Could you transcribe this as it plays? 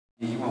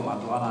ဒီပေါ်မှာ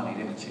သွားလာနေ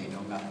တဲ့အချိန်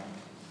တုန်းကလူ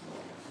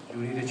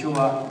တွေတချို့က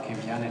ခင်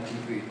ဗျားနဲ့ထိ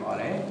တွေ့သွား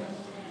တယ်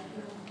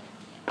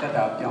တက်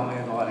တာပြောင်းလဲ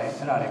သွားတယ်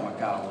အဲ့ဒါတွေမ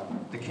ကောက်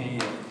သခင်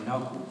ရဲ့နော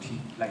က်ကိုထိ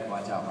လိုက်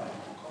သွားကြပါတယ်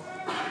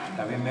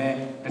ဒါပေမဲ့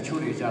တချို့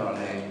တွေကြတော့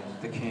လေ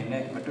သခင်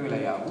နဲ့မတွေ့လို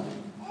က်ရဘူး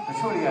တ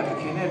ချို့တွေကသ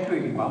ခင်နဲ့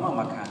တွေ့ပြီးဘာမှ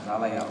မခံစား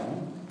လိုက်ရဘူး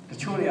တ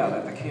ချို့တွေကလ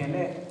ည်းသခင်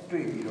နဲ့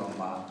တွေ့ပြီးတော့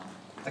မှ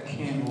သခ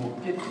င်ကို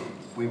ပြစ်တယ်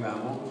ဝေဖန်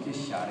ဖို့ပြစ်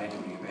ရှာတဲ့လူ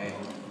တွေပဲအ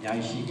များ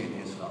ကြီးရှိခဲ့တ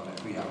ယ်ဆိုတော့လည်း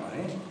တွေ့ရပါတ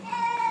ယ်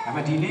ဒါပေ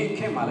မဲ့ဒီနေ့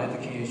ခေတ်မှာလည်းသ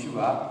ခင်ယေရှုက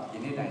ယ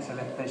နေ့တိုင်ဆက်လ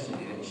က်သက်ရှင်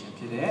နေတဲ့အရှင်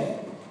ဖြစ်တယ်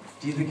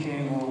ဒီသခင်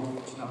ကို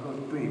ကျွန်တော်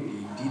တို့တွေ့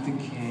ပြီးဒီသ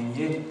ခင်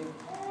ရဲ့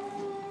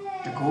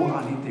တကောအာ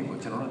နိသင်ကို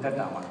ကျွန်တော်တို့တက်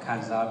တာမှာခံ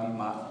စားပြီး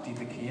မှဒီ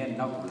သခင်ရဲ့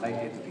နောက်ကိုလိုက်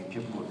တဲ့သူတွေဖြ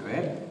စ်ဖို့အတွ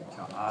က်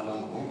ကျွန်တော်အား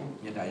လုံးကို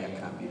မေတ္တာရပ်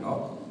ခံပြီးတော့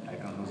တိုက်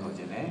တွန်းလို့ဆို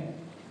ခြင်းနဲ့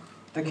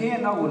သခင်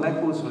ရဲ့နောက်ကိုလိုက်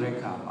ဖို့ဆိုတဲ့အ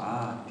ခါမှာ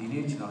ဒီ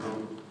နေ့ကျွန်တော်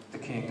တို့သ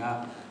ခင်က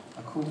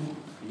အခု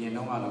အရင်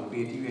တော့ကလို့ပေ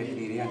တရုရဲ့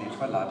လေတွေကနေ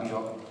ထွက်လာပြီး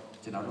တော့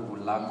ကျွန်တော်တို့ကို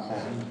လာ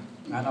ခေါ်ပြီး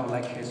ငါနောက်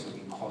လိုက်ခဲ့ဆို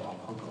ပြီးခေါ်တော့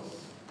ဟုတ်တော့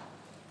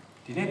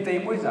ဒီနေ့တိ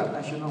မ်မွေးစာတ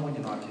န်ရှင်တော်ဝိညာ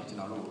ဉ်တော်ဖြစ်ကျွန်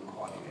တော်တို့ကို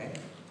ခေါ်နေတယ်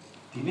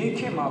ဒီနေ့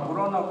ခေတ်မှာကို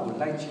ရောနောက်ကို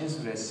လိုက်ခြင်း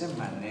ဆိုတဲ့စစ်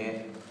မှန်တဲ့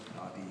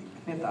ဒီ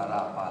အနှစ်သာရ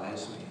ပါလဲ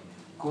ဆိုရင်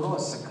ကိုရော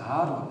စ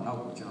ကားတော်နောက်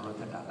ကိုကျွန်တော်တို့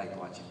တက်တာလိုက်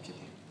သွားခြင်းဖြစ်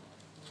တယ်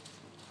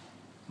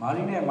မာ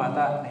ရိနဲ့မာသ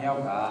နှစ်ယော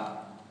က်က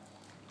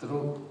သူ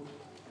တို့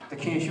သ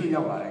ခင်ရှု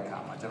ရောက်လာတဲ့အခါ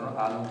မှာကျွန်တော်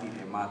အားလုံးသိတ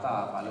ယ်မာသက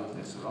ဘာလုပ်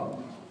လဲဆိုတော့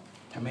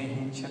ထမင်းဟ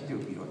င်းချက်ပြု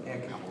တ်ပြီးတော့ဧ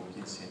ခံဖို့ပြ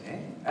င်ဆင်တယ်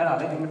အဲ့ဒါ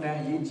လည်းအင်မတန်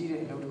အရေးကြီး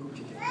တဲ့အလုပ်တစ်ခုဖြ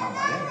စ်တယ်မှန်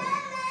ပါတယ်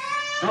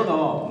သို့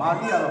တော့မာ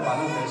ရိကတော့ဘာ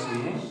လုပ်လဲဆို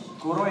ရင်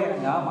ကိုရောရဲ့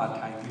အနားမှာ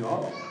ထိုင်ပြီးတော့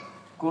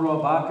ကိုရော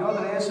ဘာပြောတ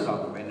ယ်ဆိုတော့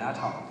ကိုပဲနား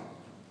ထောင်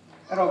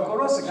အဲ့တော့ကို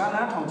ရောစကား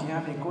နားထောင်ခြင်း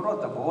အပြင်ကိုရော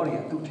သဘောတွေ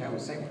ကသူ့ထဲ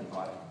ကိုစိတ်ဝင်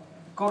သွားတယ်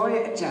ကိုရော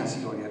ရဲ့အကြံစီ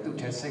တော်တွေကသူ့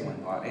ထဲစိတ်ဝင်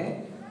သွားတယ်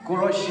ကို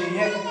ရောရှင်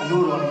ရဲ့အ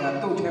လိုတော်တွေက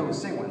သူ့ထဲကို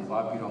စိတ်ဝင်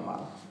သွားပြီးတော့မှ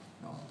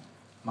နော်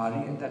မာရိ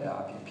အသက်တာ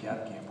အပြင်ဖျား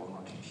ခင်ပုံ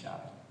တော်ထင်ရှား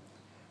တယ်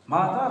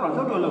မာသတော့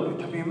လှုပ်လို့ပြီး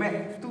ဒါပေမဲ့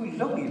သူ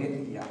လှုပ်နေတဲ့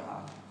အရာဟာ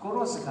ကို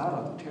ရောစကား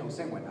တော့သူ့ထဲကို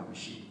စိတ်ဝင်တာမ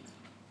ရှိ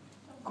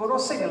ကိုရော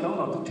စိတ်နှလုံး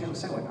တော့သူ့ထဲကို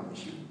စိတ်ဝင်တာမ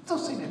ရှိသူ့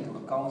စိတ်နဲ့သူ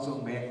အကောင်း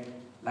ဆုံးပဲ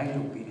လိုက်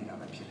လုပ်ပေးနေတာ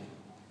ပဲဖြစ်တယ်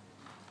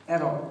အဲ့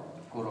တော့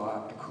ကိုရော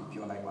ကတခု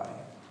ပြောလိုက်ပါတ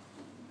ယ်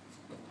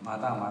မာ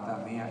သ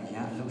မင်းကအရ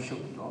န်လှုပ်ရှု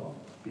ပ်ပြီးတော့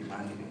ပြပ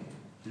န်းနေတယ်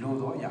လို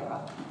တော့အရာက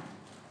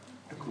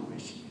တခုပဲ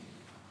ရှိတယ်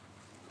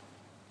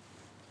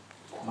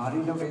မာရိ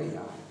လုပ်တဲ့အ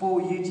ရာပို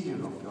ရေးကြည့်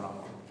လို့ပြောတာ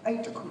ပေါ့အဲ့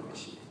တခုပဲ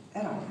ရှိတယ်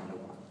အဲ့ဒါကိုလု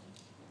ပ်ပါ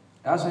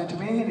ဒါဆိုရင်တ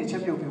မင်းကြီးတွေချ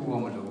က်ပြုတ်ပြီးဘော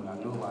မလို့လား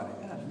လို့ပါတယ်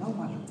အဲ့ဒါနောက်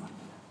မှလုပ်ပါ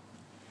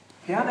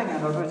ဘုရားနိုင်ငံ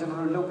တော်တို့ကျွန်တော်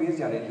တို့လုပ်ပေး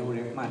ကြတဲ့လူ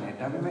တွေမှန်တယ်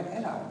ဒါပေမဲ့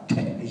အဲ့ဒါထ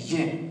က်အရ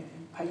င်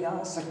ဖ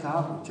ယားစ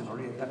ကားကိုကျွန်တော်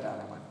တို့ရဲ့တတ်တာ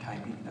ထဲမှာထိုင်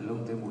ပြီးနှ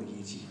လုံးသွင်းဖို့ရ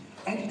ည်ကြီး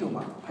အဲ့ဒီတော့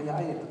မှဖ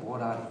ယားရဲ့သဘော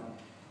ထားတွေ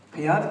ဖ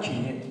ယားသခင်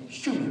ရဲ့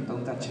ရှုမြင်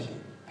သုံးသပ်ချက်တွေ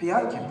ဖ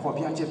ယားသခင်ဖော်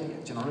ပြချက်တွေ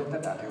ကျွန်တော်တို့တ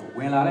တ်တာတွေကိုဝ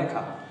င်လာတဲ့အ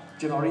ခါ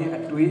ကျွန်တော်တို့ရဲ့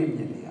အတွေးအ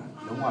မြင်တွေက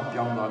လုံးဝ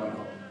ပြောင်းသွားပြီး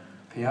တော့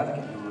ဖယားသခ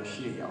င်လို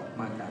ရှိရအောင်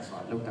မှန်ကန်စွာ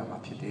လုပ်တတ်မှာ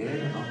ဖြစ်တယ်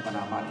လို့ပ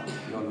ဏာမ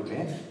ပြောလို့တ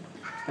ယ်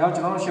။ဒါကြောင့်ကျွ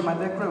န်တော်တို့ရှမ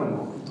သက်ခရစ်ဝင်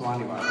ကိုသွား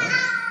နေပါတယ်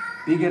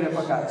။ပြီးခဲ့တဲ့ဘ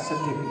က်ကဆက်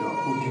တက်ပြီးတော့အ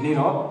ခုဒီနေ့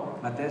တော့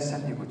မသက်ဆ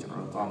က်တက်ကိုကျွန်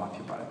တော်တို့သွားမှာဖြ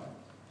စ်ပါတယ်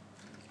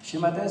။ရှ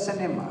မသက်ဆက်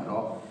တက်မှာ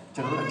တော့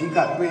ကျွန်တော်တို့အဓိက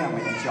တွေ့ရမ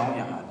ယ့်အကြောင်းအ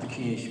ရာဟာသခ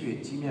င်ယေရှုရဲ့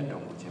ကြီးမြတ်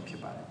တော်မူခြင်းဖြစ်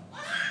ပါတယ်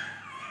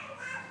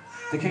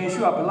။သခင်ယေရှု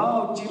ကဘလော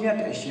က်ကြီးမြတ်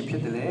တဲ့အရှင်ဖြ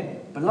စ်တယ်လဲ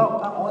ဘလောက်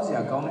အံ့ဩစ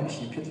ရာကောင်းတဲ့အ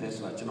ရှင်ဖြစ်တယ်လဲ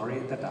ဆိုတာကျွန်တော်တို့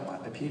ရဲ့အသက်တာမှာ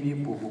တဖြည်းဖြည်း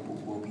ပို့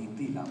ပြီး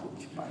သိလာဖို့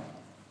ဖြစ်ပါတယ်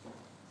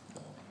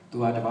။သူ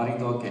ဟာတပါးရီ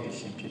တော်ကယ်တင်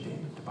ရှင်ဖြစ်တယ်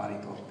တပါးရီ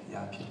တော်ဘု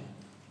ရားဖြစ်တယ်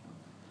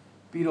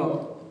။ပြီးတော့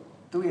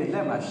သူ့ရဲ့လ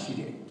က်မှာရှိ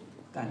တဲ့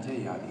တန်ကြဲ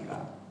ရာတွေက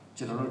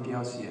ကျွန်တော်တို့တ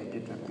ယောက်စီရဲ့အပြ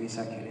စ်တွေပေးဆ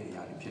က်ခဲ့တဲ့အ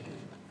ရာတွေဖြစ်တယ်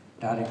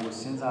။ဒါတွေကို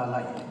စဉ်းစား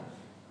လိုက်ရင်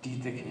ဒီ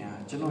သခင်ဟာ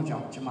ကျွန်တော်ကြော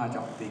င့်ကျမ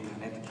ကြောင့်အသေးခံ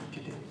တဲ့သခင်ဖြ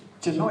စ်တယ်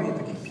ကျွန်တော်ရဲ့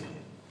သခင်ဖြစ်တ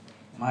ယ်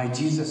My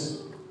Jesus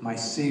my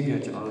Savior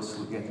ကျွန်တော်တို့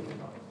ဆိုခဲ့တယ်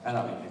တော့အဲ့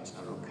ဒါလေးလည်းကျွန်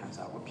တော်တို့ခံ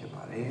စားဖို့ဖြစ်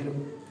ပါတယ်လို့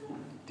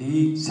ဒီ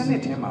စန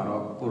စ်ထဲမှာ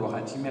တော့ကိုရောဟာ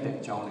ကြီးမြတ်တဲ့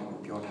အကြောင်းတွေကို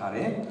ပြောထားတ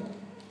ယ်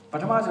ပ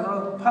ထမကျွန်တော်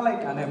တို့ဖတ်လိုက်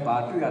တာနဲ့ဘာ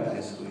တွေ့ရတ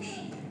ယ်ဆိုလို့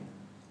ရှိရင်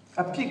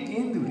အပြစ်က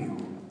င်းသူတွေ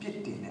ကိုအပြစ်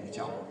တင်တဲ့အ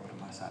ကြောင်းပထ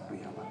မစတွေ့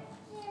ရပါတယ်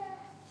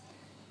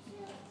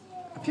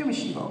အပြစ်မ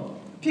ရှိပါဘူး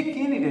အပြစ်က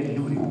င်းနေတဲ့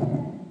လူတွေကို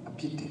အ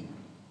ပြစ်တင်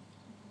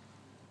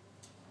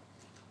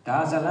ဒါ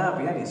ဇလန်ဘ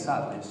ယ်ကနေစ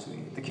တယ်ဆိုရ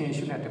င်သခင်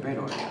ရှုနဲ့တပည့်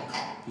တော်တွေ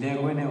လေ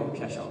ခွင်းထဲကို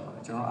ဖျက်လျှောက်သွားတ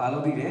ယ်ကျွန်တော်အား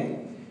လုံးသိတယ်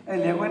အဲ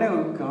လေခွင်းထဲ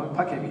ကိုဖ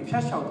တ်ခဲ့ပြီးဖျ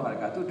က်လျှောက်သွားတဲ့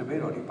ကသူ့တပည့်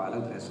တော်တွေပါ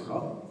လို့တယ်ဆို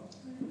တော့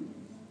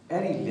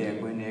အဲ့ဒီလေ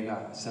ခွင်းထဲက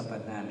စပ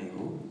နန်တွေ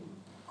ကို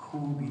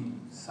ခူးပြီး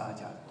စား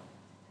ကြတယ်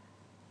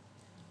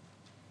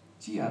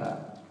ကြည့်ရတာ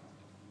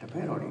တပ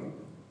ည့်တော်တွေ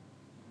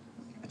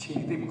အခြေအ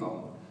နေသိမကောင်း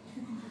ဘူး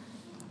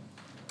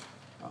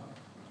ဒါ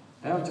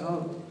ကြောင့်ကျွန်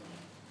တော်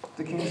သ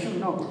ခင်ရှု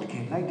နောက်ကိုသခ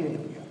င်လိုက်တဲ့လူ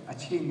တွေကအ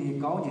ခြေအနေ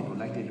ကောင်းခြင်းတို့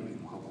လိုက်တဲ့လူတွေ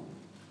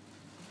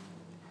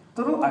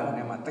သူတို့အာရုံ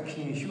ထဲမှာသခ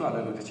င်ယေရှုကလ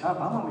ည်းလို့တခြား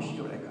ဘာမှမရှိ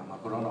တော့တဲ့အခါမှာ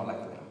ကိုရောနောက်လိုက်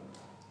တွေ့တာ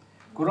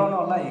ကိုရော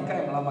နောက်လိုက်ရင်ကြို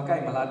က်မလားမကြို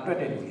က်မလားတွက်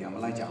တဲ့လူတွေကမ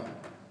လိုက်ကြဘူး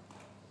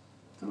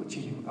သူတို့ချ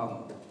င်းမကောင်း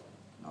ဘူး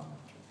เนาะ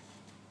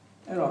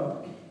အဲ့တော့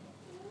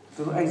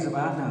သူတို့အဲ့စ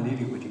ပါးနှံလေး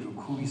တွေကိုဒီလို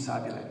ခူးပြီး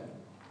စားပြလိုက်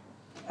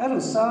အဲ့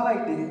လိုစားလို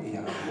က်တဲ့အ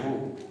ရာ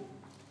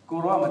ကို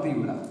ရောမသိ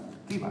ဘူးလား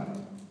သိပါတ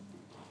ယ်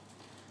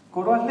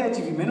ကိုရောလှည့်ကြ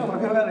ည့်ပြီးမင်းတို့မ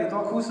ပြောရတဲ့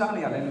တော့ခူးစား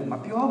နေရတယ်လို့မ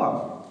ပြောပါ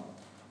ဘူး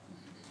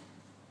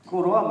ကို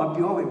ရောကမ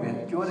ပြောပေမဲ့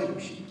ပြောတယ်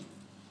လို့ရှိတယ်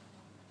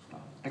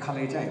တခါ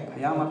လေကျရင်ဘု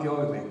ရားမပြော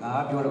ပဲငါ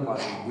ပြောတော့ကွာ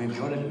ဆိုဝင်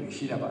ပြောတဲ့လူတွေ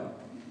ရှိတတ်ပါတယ်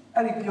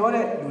အဲ့ဒီပြော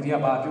တဲ့လူတွေက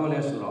ဘာပြောလဲ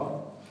ဆိုတော့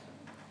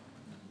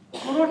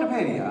ကိုရောတစ်ဖ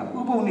က်တွေက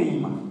ဥပုံနေ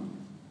ကြီးမှာ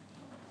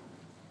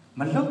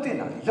မလုတ်တင်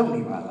တာလုတ်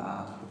နေပါ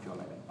လားလို့ပြော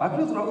လိုက်တယ်ဘာဖြ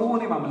စ်လို့ဆိုတော့ဥပုံ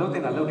နေမှာမလုတ်တ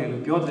င်တာလုတ်တယ်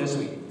လို့ပြောတယ်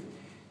ဆိုရင်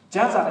ကျ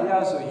မ်းစာအရာ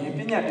ဆိုရင်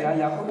ပြညတ်တရားအ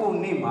ရာဥပုံ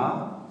နေမှာ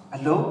အ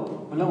လုံး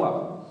မလုတ်ရ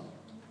ဘူး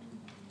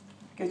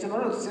ကဲကျွန်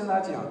တော်တို့စဉ်း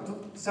စားကြည့်အောင်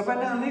စပ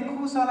နန်လေး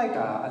ခူးစားလိုက်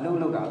တာအလုံး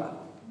လုတ်တာလား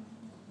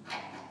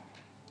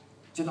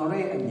ကျွန်တော်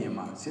ရဲ့အမြင်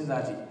မှာစဉ်း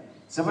စားကြည့်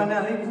စပန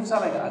န်လေးခူး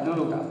စားလိုက်တာအလုံး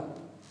လုတ်တာ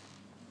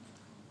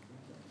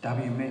ဒါ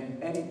ပေမဲ့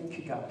အဲ့ဒီ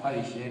ခေတ်ကပါ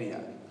ရီရှဲတွေက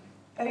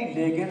အဲ့ဒီ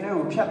လေကင်းလေး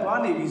ကိုဖြတ်သွား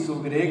နေပြီဆို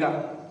ကြတဲ့က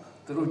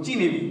သူတို့ကြည့်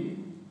နေပြီ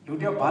လူ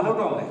တယောက်ဘာလုပ်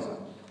တော့မလဲဆို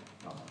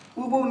တော့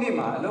ဥပုံနေ့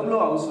မှာအလုံးမလု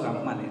ပ်အောင်ဆိုတာ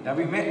မှန်တယ်ဒါ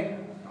ပေမဲ့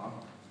နော်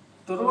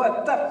သူတို့က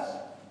တက်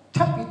ထ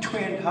ပ်ပြီးထွ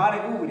င်ထား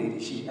တဲ့ဥပဒေတွေ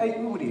ရှိအဲ့ဒီ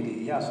ဥပဒေတွေ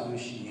အရဆို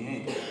လို့ရှိရင်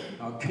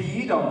နော်ခ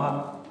ရီးတော်မှာ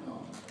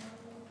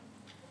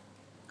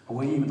အ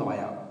ဝေးကြီးမသွား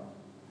ရဘူး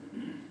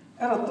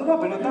အဲ့တော့သူတို့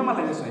ဘယ်လိုတတ်မှတ်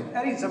လဲဆိုရင်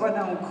အဲ့ဒီစပါးတ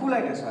န်ကိုခူးလို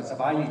က်တယ်ဆိုတာစ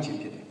ပါးရည်ချင်း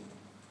ဖြစ်တယ်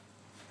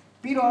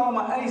ပြီးတော့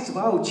မှအဲ့ဒီစ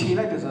ပါးကိုခြေ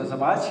လိုက်တယ်ဆိုတာစ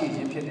ပါးခြေခြ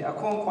င်းဖြစ်တယ်အ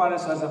ခွန်ခွာတ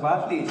ယ်ဆိုတာစပါး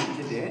လှေခြင်း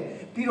ဖြစ်တယ်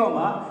ပြီးတော့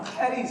မှ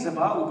အဲ့ဒီစ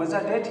ပါးကိုပါဇ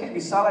က်တဲထည့်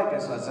ပြီးစားလိုက်တ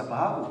ယ်ဆိုတာစ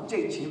ပါးကိုကြိ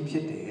တ်ခြင်းဖြ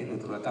စ်တယ်လို့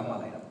သူတို့တတ်မှတ်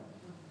လိုက်တာ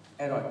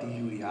အဲ့တော့ဒီ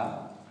လူတွေက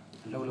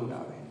အလုပ်လုပ်တာ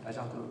ပဲဒါ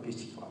ကြောင့်သူတို့ပြစ်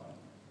ချီသွားတယ်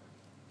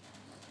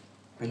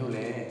ဘယ်လို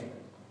လဲ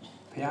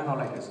ဖျားနောက်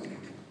လိုက်တယ်ဆိုရ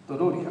င်သူ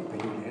တို့တွေကဘ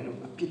ယ်လိုလဲလို့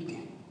အပြစ်တ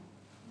င်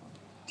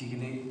ဒီက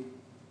နေ့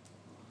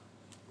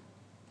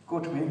ကို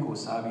ယ်ထမင်းကို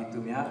စားပြီးသူ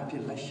များအပြ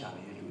စ်လက်ရှာ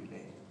နေတဲ့လူတွေလ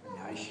ည်းအ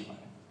များကြီးရှိပါ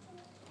တယ်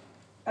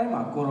အဲ့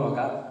မှာကိုရောက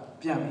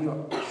ပြန်ပြီးတော့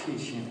ဖြ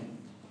ည့်ရှင်းတယ်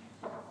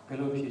ဘယ်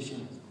လိုဖြည့်ရှ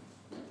င်းလဲ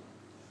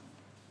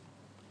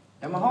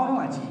ဓမ္မဟောင်း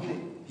တော့အကြီးလေ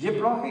ယေဘ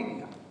ရဟိတ်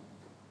က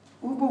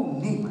ဥပုံ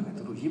နေမှာလည်း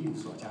သူတို့ယေပူ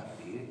စော်ကြတယ်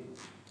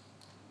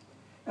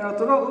အဲ့တော့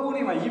သူတို့ဥပုံ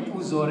နေမှာယေပူ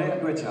စော်တဲ့အ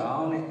တွက်ကြော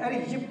င့်နဲ့အဲ့ဒီ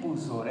ယေပူ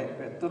စော်တဲ့အ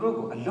တွက်သူတို့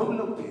ကိုအလုံး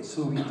လုံးပဲ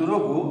ဆိုပြီးသူ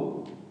တို့ကို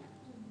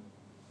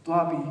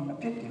သွားပြီးအ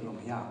ပြစ်တင်လို့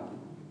မရဘူး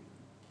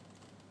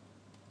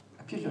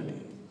အပြစ်လွတ်တယ်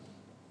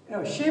အဲ့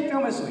တော့ရှင်းပြော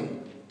မယ်ဆိုရင်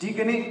ဒီက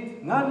နေ့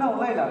ငါနောက်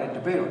လိုက်လာတဲ့တ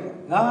ပည့်တော်တွေ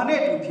ငါနဲ့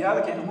အတူဘုရားသ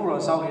ခင်အမှု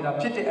တော်ဆောင်နေတာ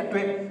ဖြစ်တဲ့အတွ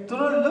က်သူ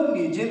တို့လုံ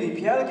နေခြင်းဒီ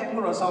ဘုရားသခင်အ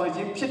မှုတော်ဆောင်နေခြ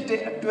င်းဖြစ်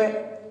တဲ့အတွက်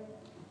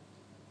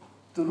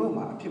သူတို့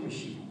မှာအဖြစ်မ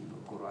ရှိဘူး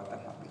လို့ကိုရောတ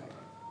တ်မှတ်ပြလိုက်တ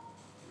ယ်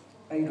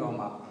အဲ့ဒီတော့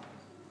မှ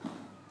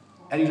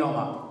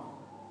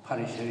ပါ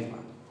ရီရှဲတွေမှာ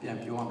ပြန်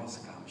ပြောရမယ့်စ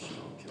ကားမရှိ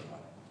တော့ဖြစ်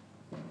သွားတယ်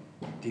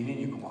ဒီနေ့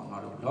ညီကောင်ငါ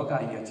တို့လောက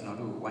ကြီးကကျွန်တော်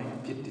တို့ဝိုင်းအ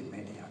ဖြစ်တင်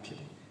မဲ့နေရဖြစ်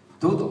တယ်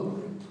သို့တော့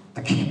သ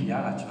ခင်ဘု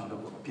ရားကကျွန်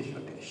တော်တို့ကိုအပြစ်လွ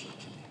တ်တဲ့ရှင်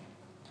ဖြစ်တယ်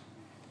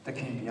သခ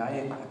င်ဘုရား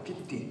ရဲ့အပြစ်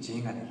တင်ခြ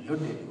င်းကနေလွ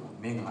တ်တဲ့လူက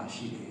မင်္ဂလာ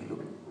ရှိတယ်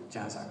လို့ကျ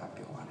မ်းစာက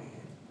ပြောပါတယ်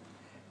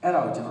အဲ့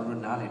ဒါကိုကျွန်တော်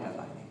တို့နားလည်တတ်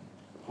လိုက်တယ်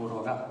ကို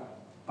တော်က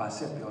ဗာဆ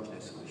က်ပြောတ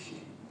ယ်ဆိုလို့ရှိရ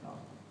င်နော်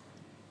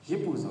ရ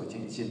စ်ပူဆိုခြ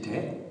င်းရှင်း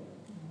တဲ့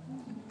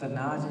တ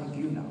နာခြင်း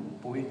ကိန်းနာ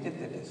ပိုရတက်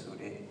တယ်ဆို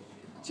တဲ့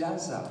ကျ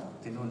မ်းစာ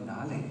တင်တို့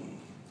နားလည်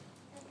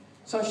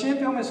ဆိုရှင်း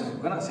ပြောမယ်ဆိုရင်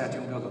ကနဆရာ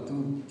ကျုံပြောတော့ तू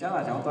ကျမ်း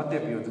စာကြောင်းသွားတ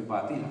က်ပြီးတော့ तू ပါ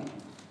သိလား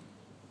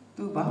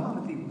तू ဘာမှမ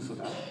သိဘူးဆို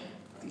တာ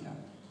သိ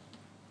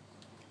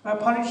လား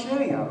ပါရီရှဲ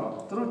တွေကတော့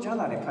သူတို့ကျမ်း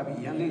စာတွေဖတ်ပြီး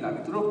အရန်လေ့လာ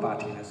ပြီးသူတို့ပါ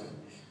ထင်လဲဆိုရင်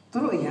သူ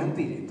တို့အရန်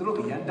သိတယ်သူတို့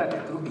အရန်တတ်တ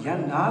ယ်သူတို့အရန်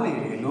နားလေ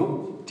တယ်လို့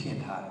ထင်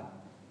ထားတယ်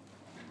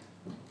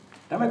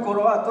ဒါပေမဲ့ကို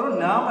ရောကသူတို့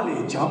နားမလေ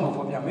ကြောင်းမ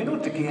ပေါ့ဗျာမင်း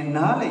တို့တကယ်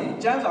နားလေ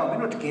ကျမ်းစာမ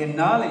င်းတို့တကယ်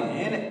နားလေရ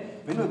င်တဲ့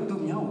မင်းတို့သူ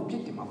များကိုပြ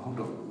စ်တင်မှာမဟုတ်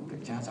တော့ဘူး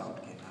တဲ့ကျမ်းစာကိုတ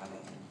ကယ်နားလေ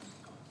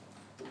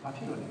ဘာဖြ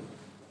စ်လို့လဲ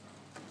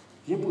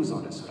ရစ်ပူ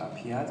စော်တယ်ဆိုတာ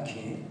ဘုရားသခ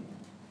င်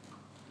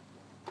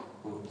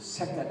ဟိုဆ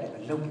က်ကတ်တဲ့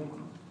အလုပ်တွေ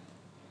ပေါ့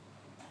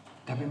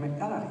ဒါပေမဲ့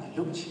အဲ့ဒါတွေ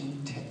လုပ်ချင်း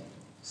တဲ့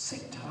စိ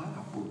တ်ထား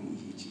တာပိုပြီးအ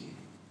ရေးကြီးတယ်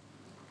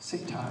စိ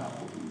တ်ထားတာ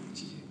ပိုပြီးအရေး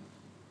ကြီးတယ်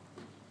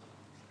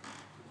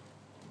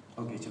โอ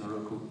เคကျွန်တော်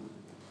တို့အခု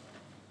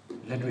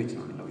လက်တွေ့ကျွ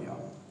န်တော်တို့လုပ်ရအော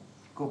င်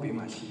ကိုယ့်ဘေး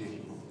မှာရှိတဲ့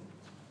လူကို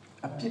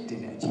အပြစ်တင်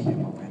တဲ့အကြည့်နဲ့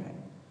မဟုတ်ဘဲနဲ့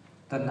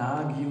တနာ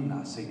ဂိယုနာ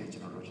စိတ်နဲ့ကျွ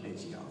န်တော်တို့လှည့်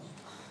ကြည့်အောင်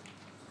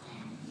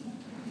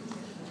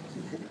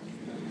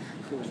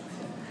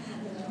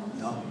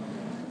နော်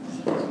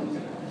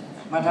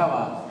မှတ်ထား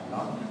ပါ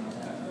နော်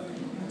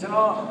ကျွန်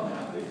တော်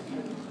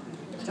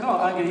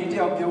အင်္ဂလိပ်တ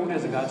ယောက်ပြောဦးတဲ့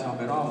စကားကျွန်တော်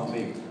ဘယ်တော့မှမ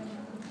မေ့ဘူး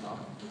နော်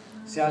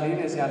ဆရာလေး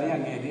က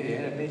ငယ်သေးတယ်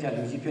တဲ့တိကျ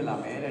လူကြီးဖြစ်လာ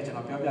မယ်တဲ့ကျွန်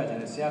တော်ပြောပြချင်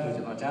တယ်ဆရာလို့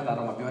ကျွန်တော်ကျမ်းစာ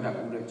တော့မပြောတတ်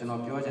ဘူးတဲ့ကျွန်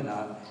တော်ပြောချင်တာ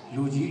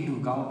လူကြီးလူ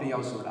ကောင်းတယော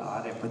က်ဆိုတာ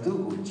တဲ့ဘသူ့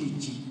ကိုကြ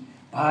ည်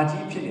ဘာ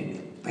ကြီးဖြစ်နေတ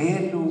ယ်ဘ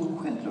ယ်လို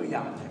ခွင့်လွှတ်ရ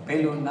မလဲဘယ်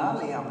လိုနားလ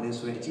ည်ရမလဲ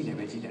ဆိုရင်အကြည့်နဲ့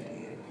ပဲကြည့်တတ်တ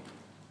ယ်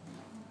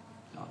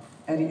နော်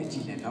အဲ့ဒီအကြ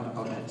ည့်နဲ့နောက်တစ်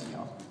ခေါက်ထပ်ကြည့်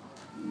အောင်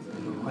ဘ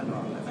ယ်လိုခွင့်လွှ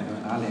တ်ရမလဲဘယ်လို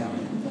နားလည်ရမ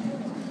လဲ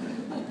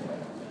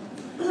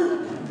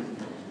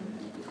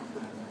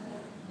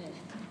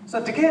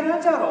ဆိုတကယ်တ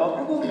မ်းကျတော့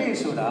ဥပုပ်နေ့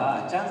ဆိုတာ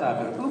ကျမ်းစာ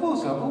ပြောဥပုပ်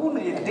ဆိုဥပုပ်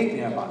နေ့ရဲ့အတိတ်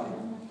ပြန်ပါလေ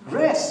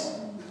rest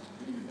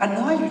အ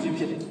နားယူခြင်း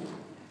ဖြစ်တယ်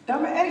ဒါပေ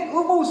မဲ့အဲ့ဒီဥ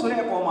ပုပ်ဆို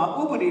တဲ့အပေါ်မှာ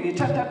ဥပဒေတွေ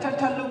ထပ်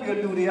လုပ်ပြီး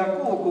လူတွေက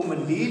ကိုယ့်ကိုယ်မ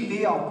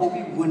လေးအောင်ပုံ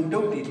ပြီးဝန်တု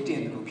ပ်တွေတင်တ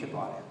ယ်လို့ဖြစ်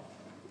သွားတယ်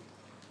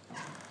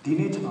ဒီ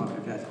နေ့ကျွန်တော်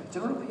ပြောပြချင်ကျွ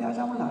န်တော်တို့ဘုရား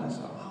ကျောင်းလာတယ်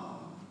ဆိုတော့ဘု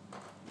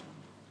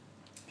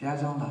ရား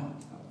ကျောင်းလာ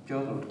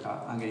ပြောလို့တခါ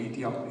အင်္ဂလိပ်တ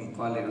ယောက်အိမ်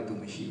သွားလဲလို့သူ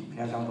မရှိဘူးဘု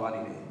ရားကျောင်းသွားနေ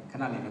တယ်ခ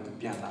ဏနေတော့သူ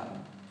ပြန်လာတ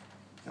ယ်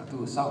သူ့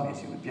ကိုစောင့်နေ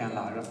စီပြန်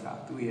လာတော့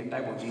သူ့ရဲ့တို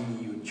က်ပေါ်ကြီး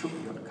ကြီးကိုချုပ်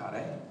ပြီးတော့တခါတ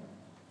ယ်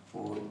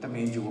for the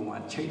main job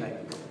one check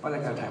like but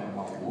like a time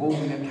about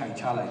woman and time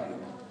child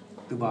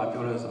like to buy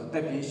yours or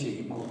that be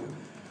she mobile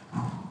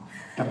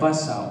the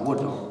bus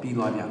would not be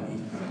one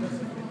yummy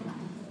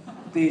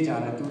they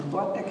are to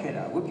what the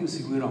care what you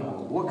see we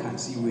don't what can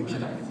see we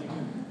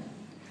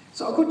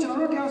so a good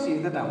general tells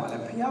you that I'm a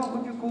Pia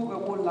would you go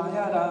or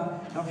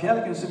Layada, no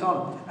Pia can sit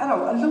down. And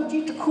I look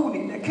at the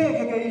cooling, a cake,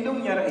 a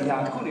lumiere, a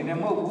yard cooling, and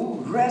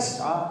move, rest,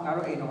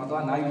 now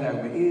you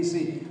like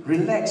easy,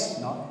 relax,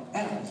 no,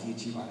 and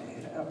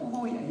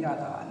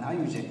yada, now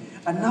you say,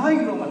 and now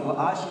you don't know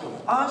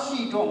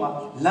Ashi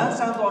Doma,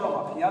 Lansan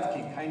Doma, Pia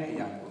King, kind of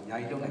yard,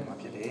 I don't like my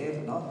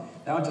Pia, no,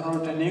 down to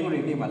the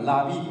neighboring name, a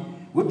labi,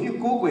 would you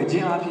go where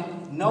Jim?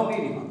 No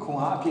meaning,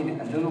 Koha in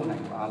a little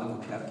like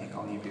Alam Clark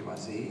County people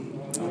say.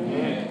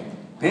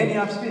 Penny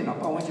up spin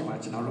up, I want you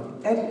much general,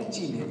 every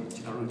gene,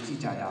 general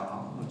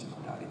Chijaya, which is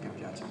not a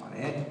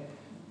Piaja.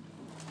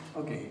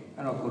 Okay,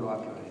 and I'll go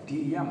up your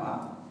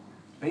Diama,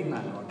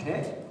 Bayman or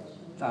Ted,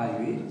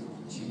 Taiwi,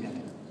 Chimet.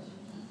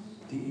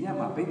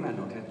 Diama, Bayman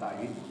or Ted,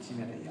 Taiwi,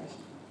 Chimet Yash.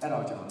 And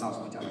I'll tell now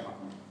some Java,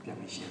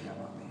 Piamisha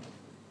Yama.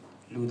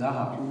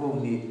 Ludaha, who will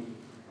need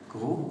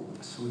go,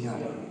 Suya,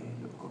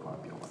 go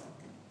up your one.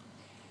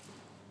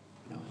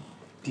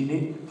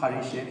 Dine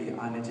Parisheri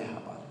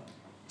Anajahaba.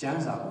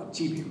 Jansa would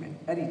cheap him,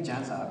 Eddie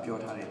Jansa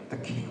Piotare, the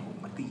king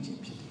of Matijin.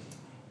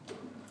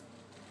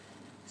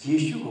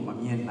 Yeshu of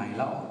Mamian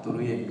Naila,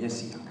 Turia,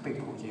 Yessi, and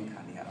Pepo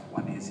Jinkania,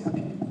 one is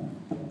happy.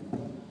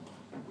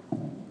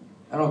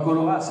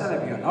 Arogorova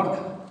Sarabia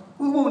Norca,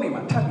 who won't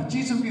even tell me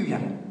Jesus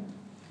Buyan.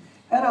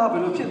 And I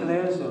will look at the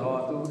letters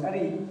or to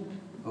Eddie,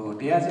 or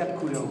the Azet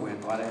Kudo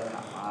went whatever.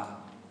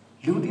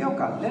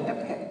 Ludioka, let the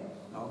pet,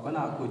 no, when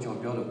I go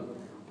to Yolo.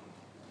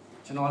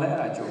 General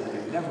Rajo,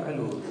 never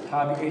alone,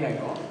 Tabi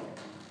Elago.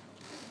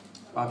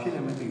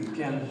 Papillity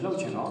can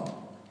lochino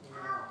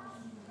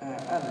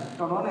and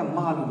don't on a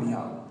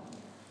malumia.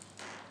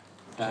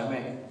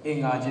 Dame,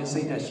 Engagin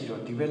say that she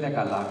don't develop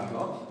a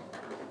lago,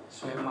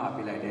 swim up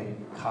like a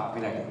car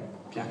like a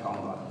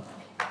pianconga.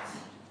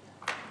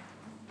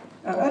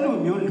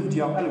 Alum, you look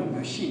your alum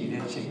machine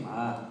in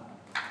Chima.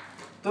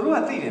 The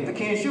Rua thing, the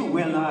king shoe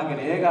will not get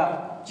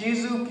ega,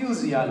 Jesus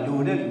Puzia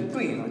loaded,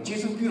 twin, or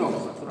Jesus Puro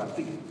for a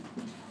thing.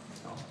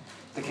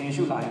 The king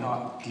should line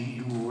up, do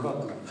you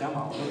jump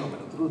out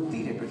through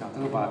the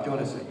through by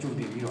Jolas and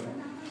Judy Bureau.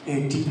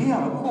 A delay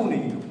of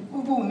owning you,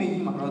 who won't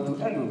need my to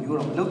Elu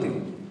Europe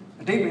loading.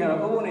 A day we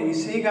are only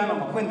Sagan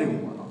of a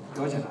window,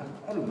 Georgiana,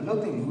 Elu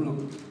loading you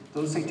look,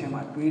 don't say to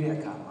my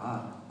great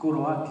come,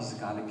 go out this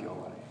garlic your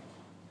way.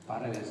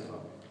 Parallels,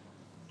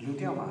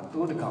 Lutiama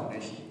told the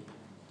combination.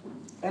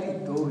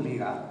 Eddie told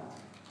Liga,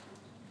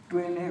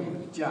 twin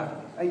neighbor, Jack,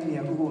 I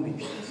near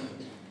only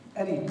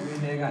Eddie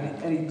twin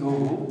egg, Eddie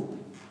told.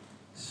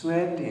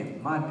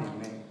 Sweating, Martin,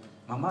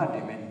 Mamma,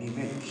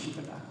 Nime,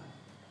 Shipata.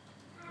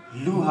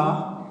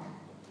 Luha,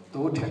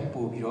 Dotek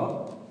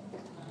Bobio.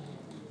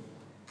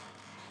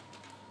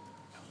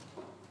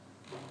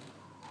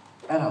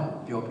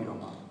 Ella,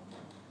 Biobiroma.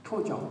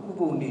 Toja,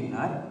 Ubo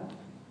Nina,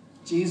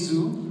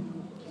 Jesu,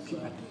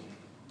 Pipati.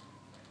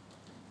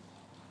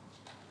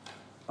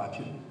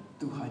 Papi,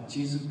 to her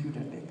Jesus Puta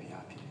de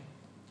Piapi.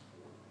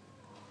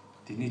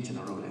 The nature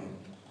role.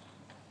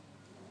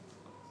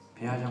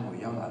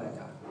 Piajamo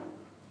Yala.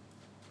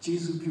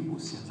 Jesus people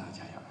sends a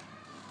child.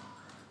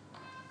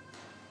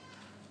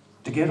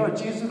 Together,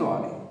 Jesus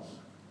Lord,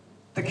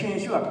 the king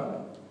should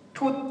have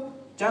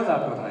told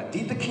Janza,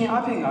 did the king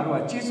upping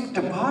out Jesus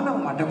the Pana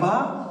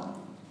Madaba,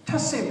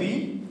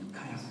 Tassebi,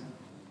 Kaya.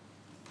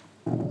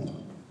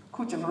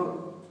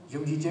 Kuchan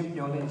Yogi Jim,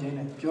 Yolan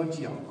Jane,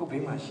 Georgia,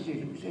 Gobema, she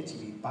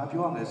literally,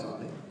 Babio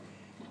Mesole.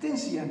 Then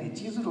see any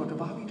Jesus or the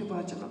Babi to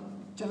Bachelor,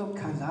 General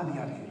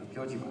Kanzania,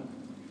 Georgia.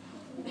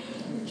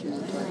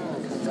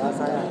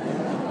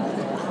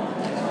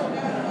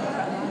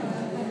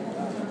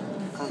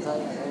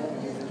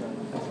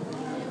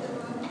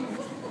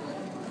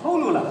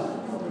 Holula.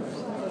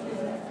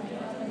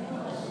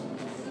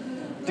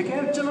 The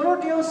general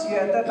tells you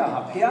that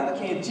a piano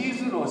can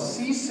Jesus or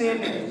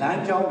season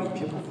land job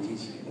people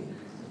teach.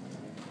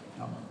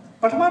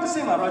 But what the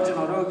same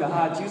original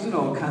Roga, Jesus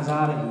or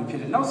Kanzara, you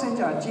put it. No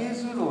sense,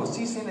 Jesus or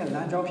season and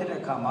land job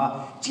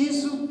Kama,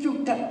 Jesus,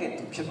 you that get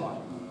to Piedmont.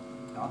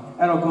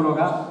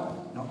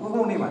 Erogoroga, no,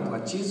 only to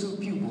a Jesus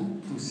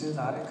pupil to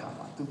Cesare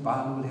Kama, to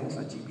Balu has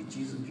a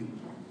Jesus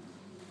pupil.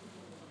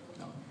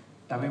 No,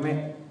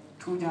 Tabime,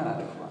 two Jara,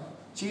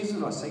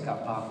 Jesus or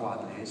Seka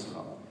Paqua,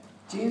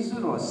 Jesus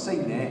or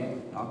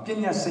Sane, no,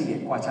 Pinya say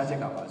it,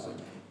 Quachaca, so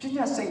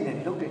Pinya say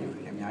that looked at you,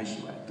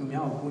 Yashua, to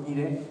Miao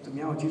Punire, to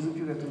Miao Jesus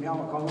pupil, to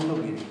Miao Congo.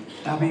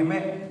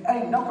 Tabime,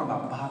 I knock on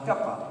a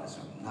Pacapa,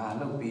 so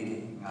Nalo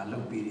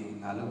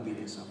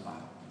beating, so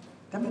far.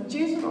 Then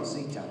Jesus or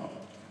Saint Jaro.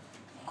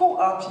 Go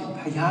up in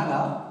Payana,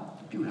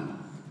 Bula.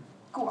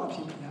 Go up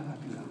in Payana,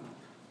 Bula.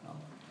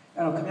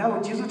 And come out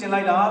with Jesus in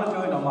like the other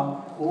joint of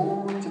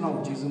oh, you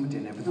know, Jesus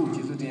didn't do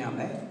Jesus damn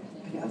that.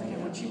 The other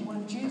came with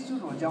you,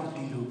 Jesus or John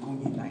Dilu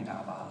Kuni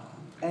Naidaba.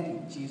 Eddie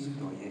Jesus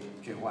or ye,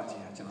 Joe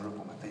watching a general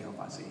woman, they of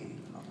us.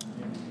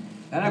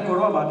 And I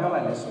go over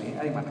your list,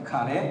 I might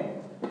call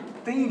it.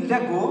 Thing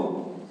let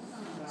go.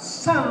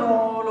 San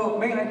all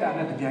make like that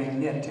at the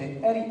yet,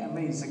 Eddie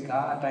amazing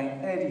car,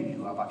 Eddie,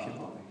 you are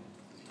people.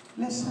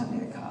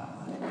 Listen, a car.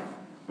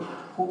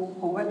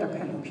 Who went the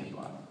penny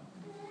people?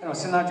 And I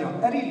said,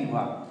 Eddie, you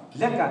are.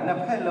 Let go,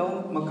 the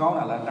fellow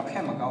Magona, the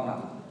pen Magona.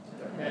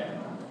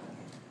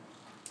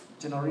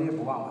 Generally, a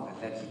woman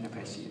let him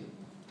pay.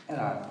 And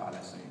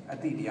I say, I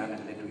think the other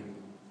let you.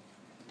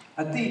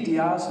 I think the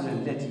answer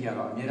let you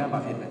out,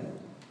 Mirama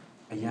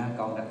a young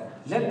counter.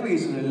 Let me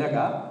to the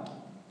lega.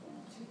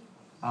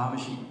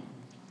 Amashi,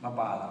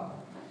 Mabala.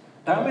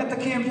 Damn the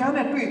campaign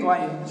at Tweet,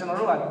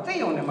 General,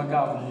 they on the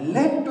Magao.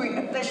 Let to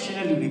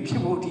additionally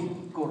people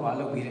go to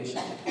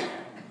allocation.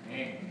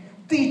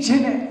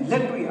 Teaching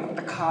let we up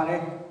the car,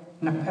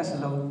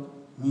 Napesalo,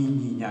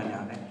 Nini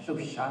Yana, so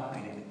sharp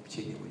and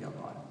chicken with your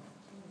body.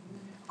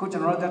 Good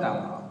general that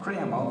I'm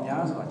Korean Mount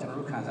or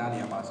General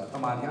Kanzania was a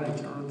Tomatia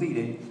General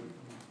Dide.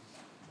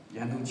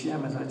 Yandu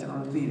Chiamas or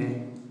General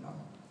Dide.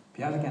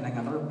 Piazza and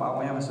another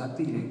power was a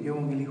Dide, you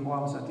only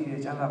was a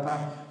Dide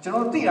Janapa.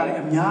 General Dide, I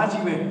am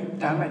Yaji,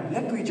 damn it,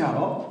 let we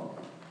jaro.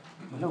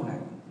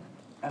 Malone,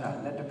 and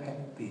I let the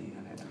pet be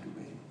and had to do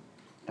it.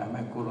 Damn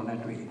it, go on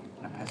that way,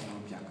 and a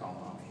personal jackal.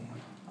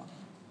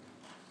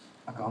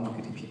 Account of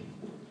the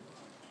people.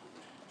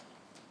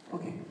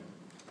 Okay.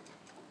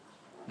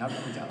 Now to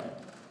the job.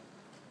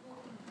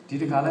 Did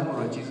the color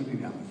or a Jesus be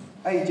young?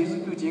 I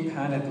Jesus to Jim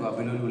Hannah to a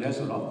below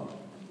Lesolo.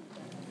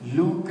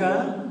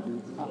 Luca,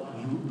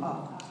 you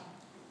are.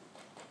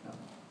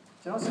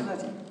 Johnson,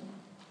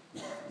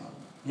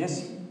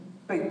 yes,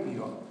 bake me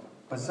up.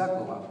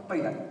 Pasako,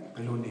 pay that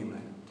below name.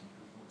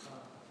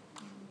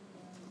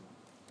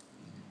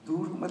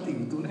 Do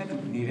nothing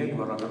to need it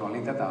or a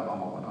rolling that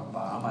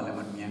Bama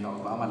lemon or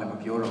Bama lemon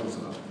pure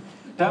also.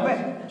 Damn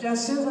it,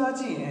 just says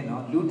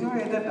Latin, Luther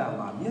at that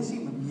time, yes,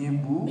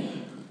 Miembu.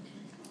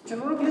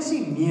 General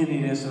blessing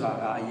nearly as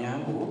a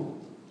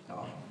young.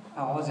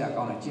 I was a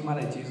kind of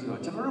Jimala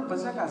Jesus, General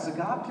Pasaka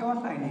cigar pure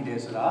 90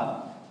 days,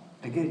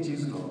 the gate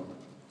Jesus.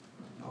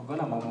 No,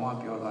 gonna mamma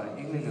pure,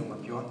 English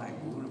pure 9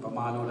 good,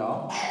 Pamalo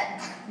down.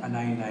 And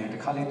I the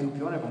Kali to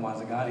pure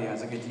Mazagari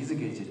as a Jesus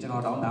gate,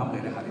 General down now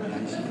later had a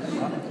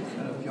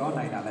pure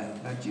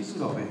 9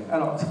 Jesus of it. I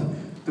don't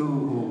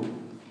to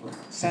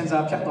send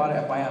up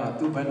Chatua, a piano,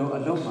 2 below a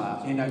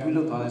loma, in a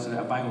willow dollars,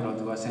 a bible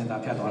to a send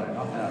up Chatua,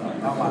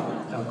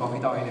 no, coffee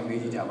down in a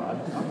major java.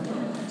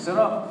 So,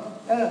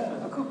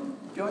 a cook,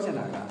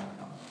 Georgianaga.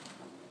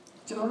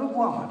 General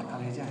Wama,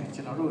 Kaleja,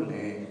 General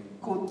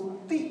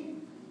could tea.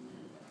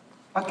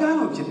 A can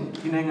of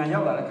chip, in a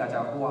Yala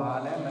Kaja,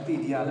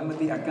 Lemati,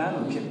 Lemati, a can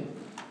of chip.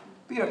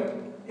 Peer,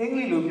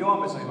 English look your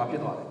mess of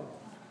Mapidor.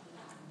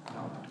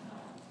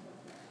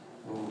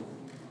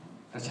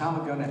 The charm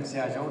of your neck, say,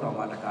 I showed on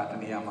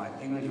Matacatania, my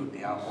English would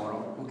be out for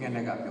who can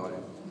make up your.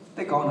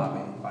 They call on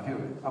me, but here,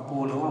 a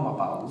poor loma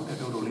about the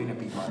Dodolina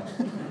people.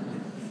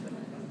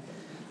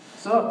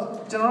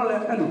 So, General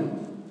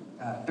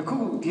Elu, the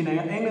cook, Tina,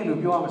 English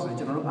look your mess,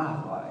 General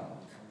why?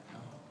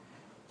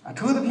 A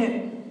to the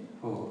pin.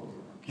 Oh.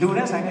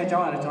 Lunas and a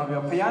John,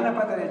 a piano,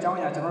 but a John,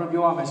 a general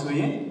view of a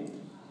swing.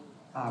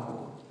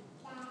 Ago.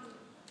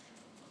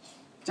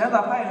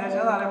 Jada Pine has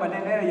another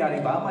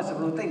area, Bama, a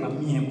routine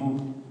of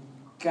me.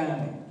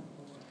 Candy.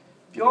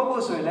 Pure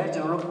was a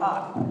legend of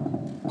art.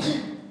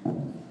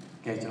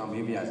 Get on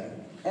maybe as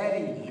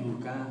Eddie, you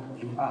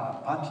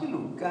are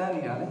Papilu,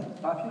 Candy,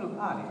 Papilu,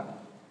 Aria.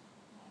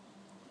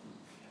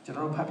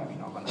 General Papi,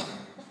 no,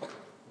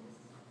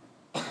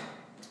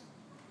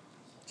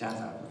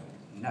 Jazza,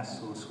 not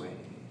so sweaty.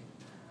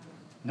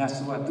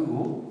 Nasua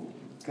do,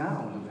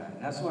 gown,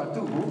 Nasua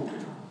do,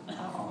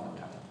 all the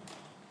time.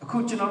 A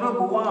coach in a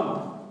rubber one.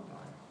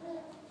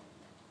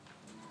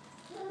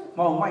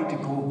 More mighty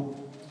go.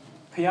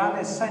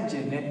 Piano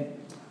Sanchez,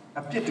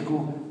 a bit to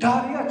go.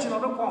 Daria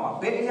General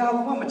Beya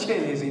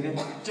Macheles in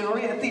it,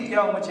 Generally a thick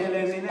young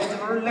Macheles in it,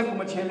 General Lego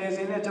Macheles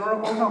in it, General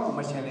Onoco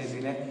Macheles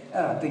in it,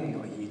 and I think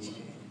you're each.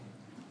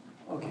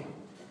 Okay.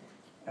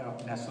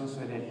 Naso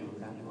Sweden,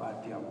 you are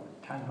dear,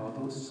 tan all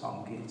those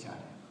song gate.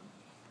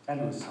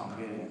 Hello, song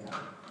gate.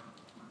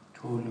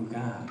 To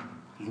Lugan,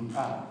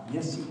 Luca,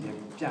 yes, you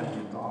get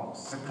Jamie Dog,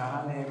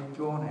 Sakane,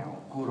 Pione,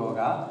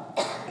 Kuroga,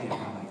 and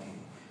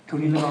to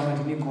the Lord,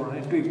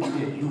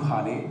 you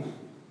Harley,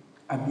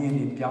 a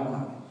mean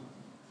piano.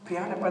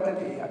 Piano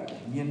Patati,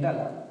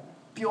 Miendala,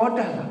 Pure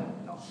Dalla,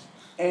 no,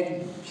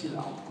 Eddie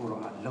Pila, Kuro,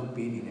 low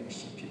baby in a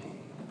ship.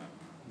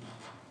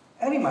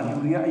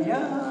 Anyone, Luria,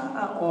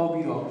 or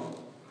below.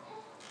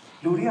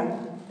 Luria,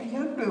 a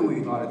young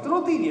boy got a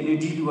throaty in a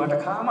deal at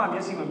a karma,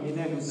 yes, even in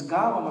a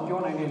scar on a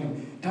piano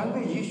and tell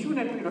me you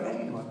shouldn't be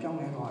anyone, piano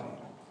and water.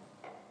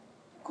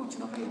 Could you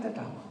not pay that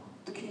down?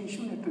 The king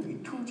shouldn't be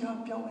 2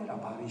 jump piano and a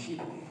body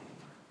sheet.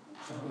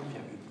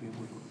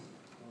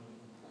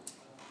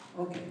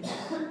 Okay.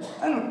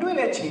 I don't do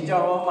that change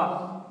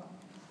our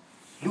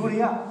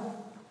Luria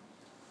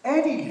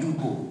Eddie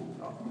Lugo,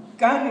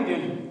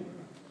 Canadian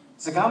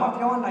Sagama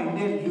Pion, I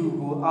need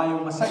Lugo, I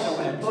am a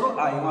second, Toro,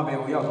 I am a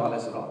baby of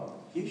Alessandro.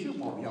 You should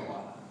move your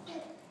one.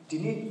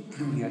 Didn't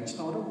Lulia,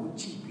 Chinoro,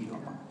 cheap,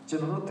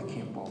 General the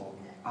Kimbo,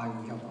 I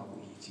am your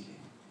baby.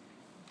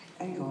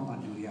 I go on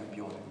Lulia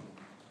Pion.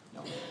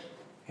 No.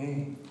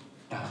 Hey,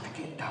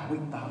 Dawit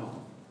Taro.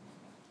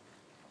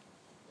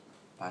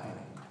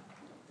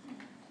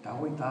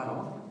 Dawit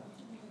Taro.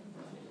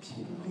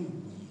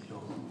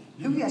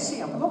 Lulia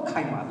say, I'm not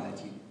kind of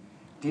like you.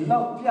 The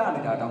love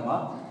piano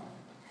Dama.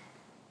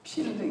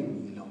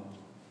 Pilling me long.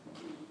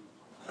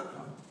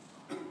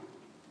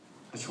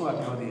 The short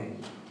body.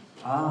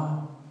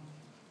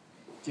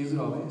 Jesus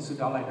of sit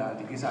down like that,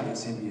 the Gisa is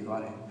simply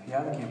what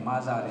Fiat came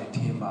Maza de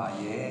Timba,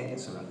 ye,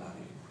 so that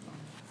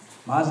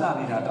Maza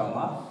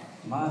Nidadama,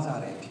 Maza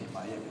de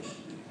Timba, ye.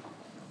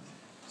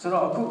 So,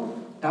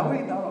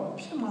 Daway,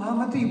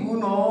 Pilamati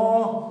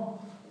Buno.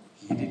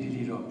 He did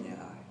it of me.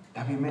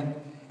 Davimet,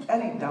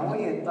 Ellie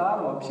Daway,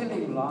 Daro,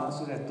 Pilling law,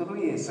 so that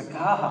 3 years,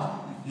 Sakaha,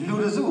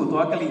 Luzu,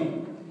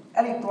 Dwakali.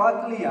 Any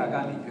twaddly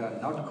agani, you are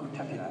not good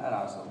tapia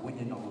aras or when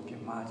you know your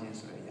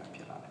margins or your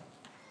pillar.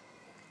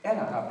 And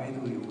I have made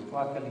you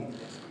twaddly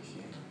this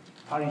wish.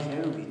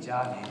 Parisel be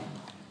jarring,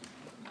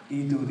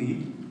 edu the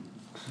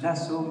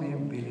Naso me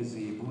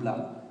Bilizi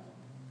Bula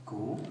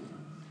go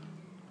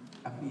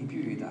a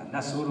pipida,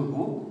 Nasuru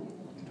go,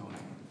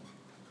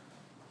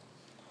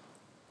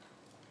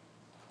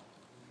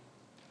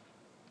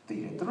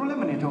 the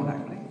Roleman don't like.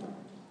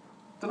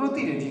 The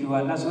rotate you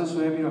are not so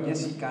sweary of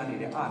Jessica,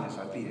 the honest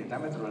or theatre,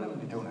 damn it, Roland,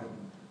 the donor.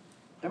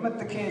 Damn it,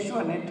 the case you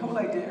are not told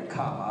like a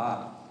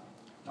karma.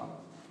 No.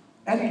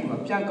 And you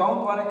have young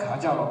gone for a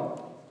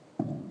cajaro.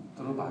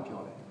 The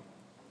Rubaccio.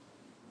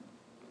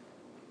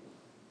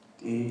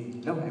 The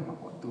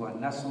Lomemo to a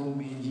Nassau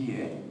be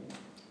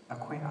a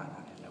queen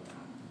Anna.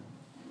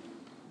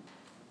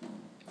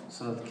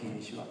 So the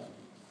case you are.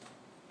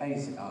 I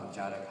is our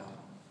Jaraka,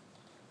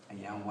 a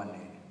young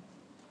one.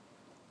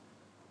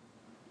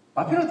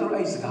 Papiro to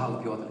raise the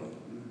house purely.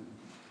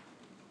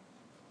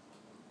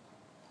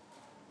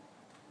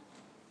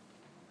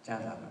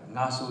 Jana,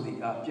 Naso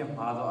the Apia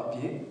Mado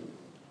Apie,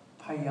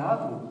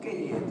 Payado,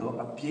 Gayedo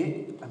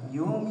Apie, a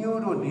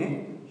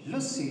Murone,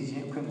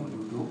 Lucy,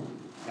 Quemuludo,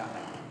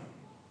 Yana.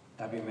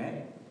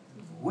 Tabime,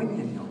 when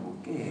you know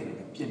Gay,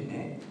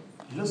 Piene,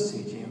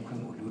 Lucy,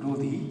 Quemuludo,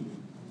 the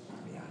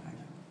Yana.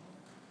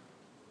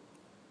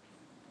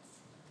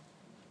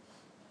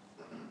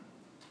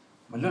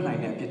 Malona, I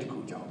get to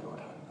cool job.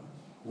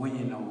 When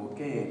you know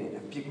gay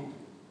and people,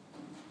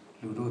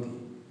 Ludodi,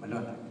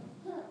 Malona.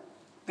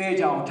 They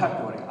don't tap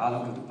for it,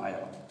 I'll do the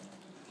fire.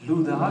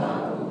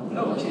 Luda,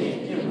 no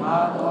change, give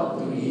my dog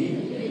to eat,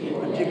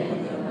 a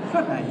chicken,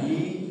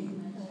 Fanayi,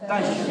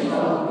 Tashi,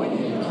 when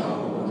you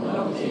know,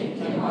 no change,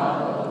 give my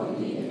dog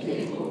to eat, a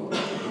chicken,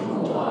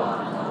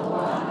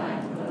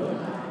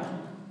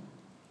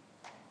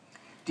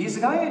 this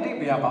guy did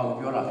be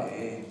about your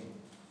life.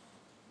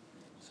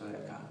 So I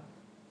can't.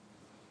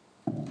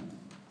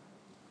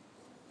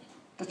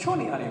 The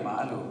Choni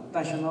Animalo,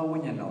 National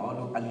Winyan or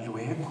a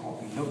Lueco,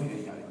 Lobi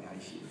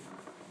Yarishi.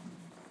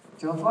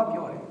 Joe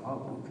Fabiore,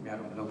 oh,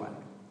 Piano Loban.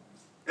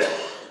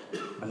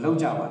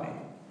 Malojavane.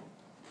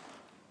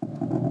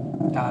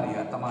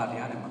 Taria,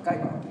 Tamadian, and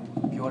Macaiba,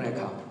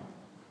 Pioreca.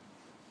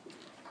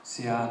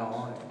 Siano,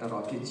 the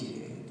Ropici,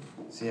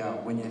 Sia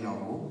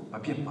Winyano, a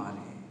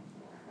Pipani.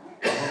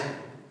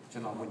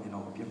 General Winyano,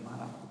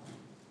 Pipana.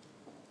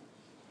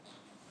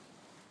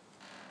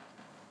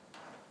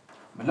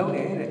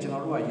 Malone, the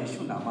general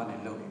Yeshu Naman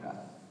and Lodina.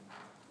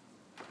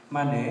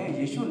 Mane,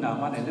 Yeshu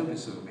Naman and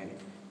Lodisume.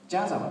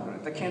 Jazza,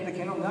 the can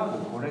of Nabu,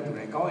 correct to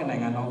recall and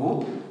I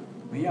know.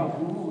 We are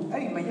who,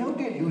 hey, my young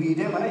day, you read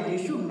them,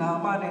 Yeshu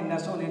Naman and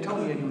Nasoni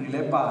Tony and you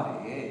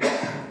Lepare.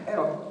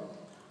 Ero.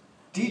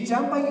 Di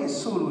Jamba is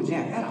solo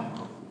jam, Ero.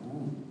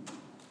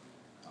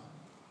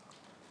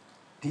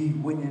 Di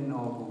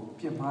Winyano,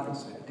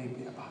 Piamaros, they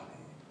be about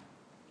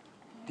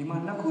it. Di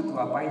Manakutu,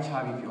 a pine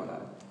chavi viola.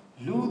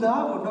 Luda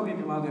or no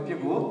people of the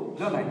people,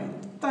 Lonai.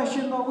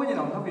 Tashin no way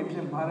on no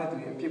people married to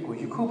a people.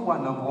 You cook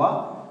one of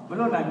what?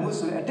 Melona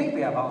Musu, a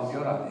day about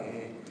Yora.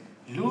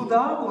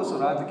 Luda was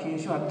rather the king,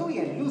 you are 2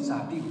 years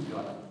loser, deal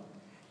Yora.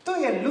 2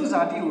 years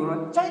loser,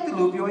 deal, try to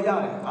loop your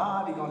yard.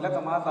 Ah, they don't let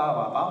the mother,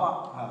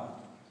 Baba,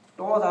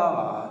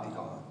 Toda, they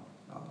go.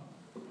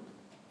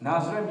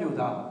 Nazareth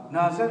Yuda,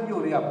 Nazareth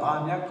Yuria,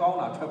 Banya,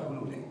 Gona,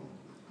 Trapulu.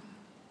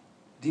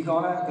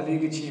 Digona,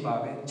 Galigi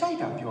Chiba,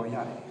 China, your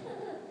yard.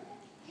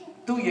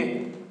 2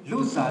 years,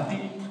 loser,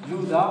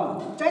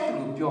 Luda, try to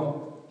loop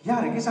your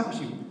yard, get some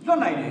sheep.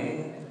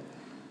 Lonai,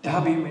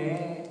 Dabi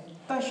me,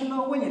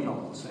 Tashino, when you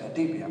know, so a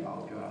day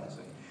about your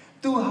answer.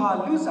 2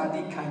 hard loser,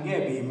 can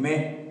get be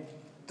me.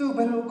 2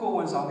 better go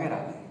and song it.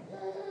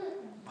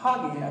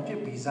 Pagi, a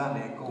bit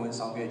bizarre, go and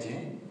song it.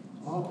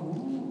 Oh,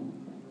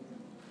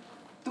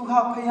 2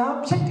 have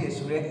Payam check this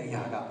red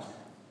yaga.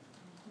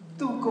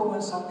 2 go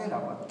and song it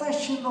up.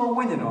 Tashino,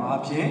 when you know,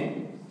 up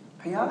here.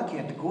 Payam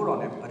can't go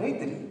on a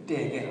parade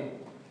day.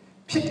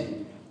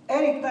 Pit,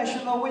 Eric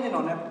National winning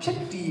on a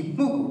pitty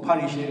blue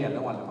parish area,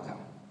 the one of them.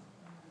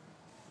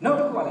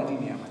 No quality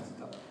near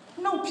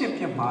နှုတ်ဖြစ်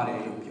ဖြစ်မှားတယ်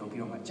လို့ပြောပြီး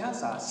တော့မှကျမ်း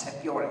စာဆက်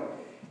ပြောတယ်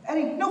အဲ့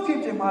ဒီနှုတ်ဖြစ်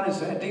ဖြစ်မှားတယ်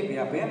ဆိုရင်အတိတ်က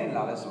ဘယ်နဲ့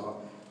လာလဲဆိုတော့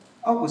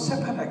အောက်ကိုဆက်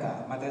ဖတ်တဲ့က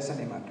မဿဲစ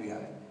နေမှာတွေ့ရ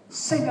တယ်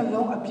စိတ်နှ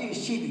လုံးအပြည့်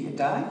ရှိသည့်အ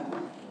တိုင်း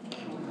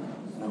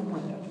နှုတ်ဝ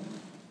င်တယ်အဲ့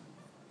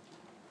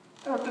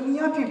တော့တနည်း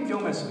အားဖြင့်ပြော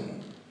မယ်ဆိုရင်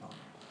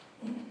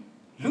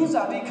လူ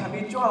စားတိခံ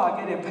ပြီးကြွလာ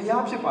ခဲ့တဲ့ဘု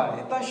ရားဖြစ်ပါတ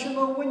ယ်တန်ရှင်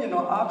သောဝိညာဉ်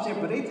တော်အားဖြင့်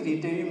ပရိသေတွေ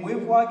တည်ပြီး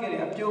မွေးဖွားခဲ့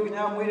တဲ့အပျော်က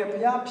ညာမွေးတဲ့ဘု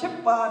ရားဖြစ်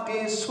ပါတ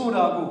ယ်ဆို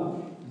တာကို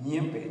ညှ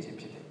င်းပယ်ခြင်း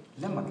ဖြစ်တယ်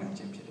လက်မခံ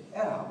ခြင်းဖြစ်တယ်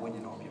အဲ့ဒါဝိညာ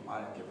ဉ်တော်ဖြစ်ပါ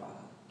တယ်ဖြစ်ပါ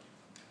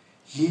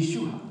ယေ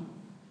ရှုဟာ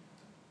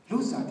လူ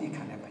စားတိ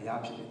ခံတဲ့ဘုရား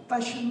ဖြစ်တယ်တ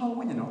န်ရှင်သော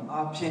ဝိညာဉ်တော်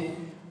အားဖြင့်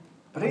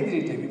ပရိသေ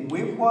တွေတည်ပြီး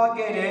မွေးဖွား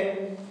ခဲ့တဲ့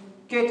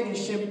ကယ်တင်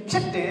ရှင်ဖြ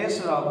စ်တယ်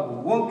ဆိုတာကို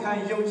ဝန်ခံ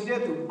ယုံကြည်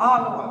တဲ့သူအား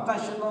လုံးဟာတန်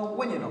ရှင်သော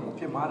ဝိညာဉ်တော်ကို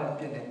ဖြစ်မှာတဲ့အ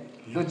ဖြစ်နဲ့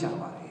လွတ်ကြ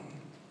ပါတယ်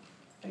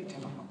အဲ့ဒီထဲ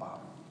မှာမပါ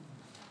ဘူး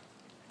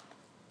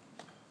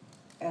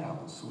အဲ့ဒါ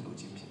ကိုဆိုလို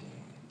ခြင်းဖြစ်တယ်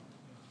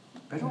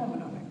ဘယ်တော့မှမ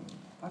လုပ်နိုင်ဘူး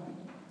ဘာဖြစ်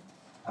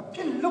အဖြ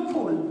စ်လွတ်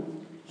ဖို့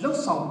လှုပ်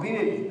ဆောင်ပေး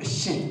တဲ့အ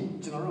ရှင်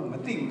ကျွန်တော်တို့မ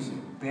သိဘူးဆိုရ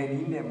င်ဘယ်န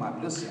ည်းနဲ့မှ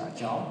လွတ်စရာအ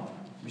ကြောင်း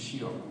မရှိ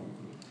တော့ဘူး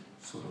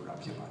ဆိုလိုတာ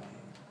ဖြစ်ပါတယ်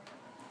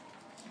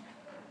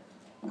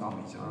ကောင်း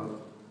ပြီကျွန်တော်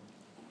တို့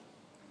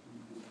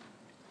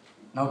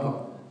နောက်တော့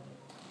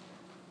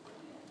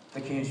သ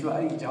ခင်ရှု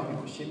အဲ့ဒီအကြောင်း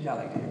ကိုရှင်းပြ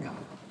လိုက်တဲ့အခါ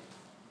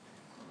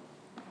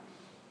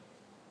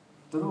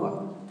သူတို့က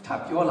ထ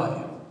ပ်ပြောလာတ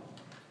ယ်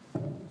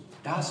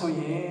ဒါဆို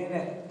ရင်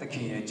တဲ့သခ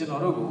င်ရဲ့ကျွန်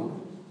တော်တို့ကို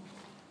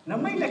န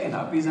မိတ်လက္ခ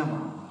ဏာပေးစမ်း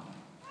ပါ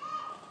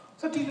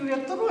ဆိုဒီလူတွေ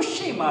သူတို့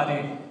ရှေ့မှာ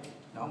တဲ့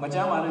နော်မကြ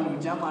မ်းပါတဲ့လူ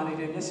ကြမ်းပါနေ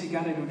တဲ့မျက်စိက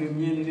န်းတဲ့လူတွေ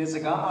မြင်နေတဲ့စ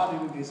ကားအားတဲ့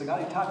လူတွေစကား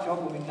တွေထပ်ပြော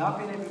ကုန်ပြီနား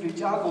ပေးတဲ့လူတွေ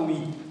ကြားကုန်ပြီ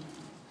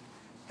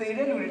သိ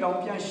တဲ့လူတွေတော့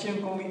ပြန်ရှင်း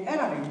ကုန်ပြီအဲ့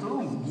ဒါတွေသူ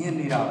တို့မြင်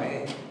နေတာပဲ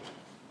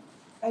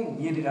အဲ့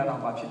မြင်နေတာ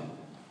တော့ဘာဖြစ်လဲ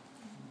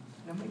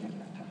နမိတ်လက္ခ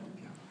ဏာထပ်လို့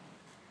ပြော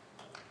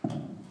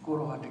ကို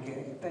ရောဟာတကယ်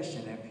အသက်ရှ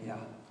င်တဲ့ဘု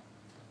ရား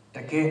တ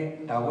ကယ်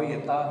ဒါဝိဒ်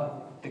ရဲ့သား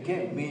တက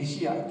ယ်မေ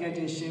ရှိယကယ်တ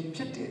င်ရှင်ဖြ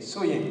စ်တယ်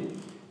ဆိုရင်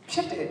ဖြ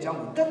စ်တဲ့အကြောင်း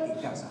ကိုတက်ပြီး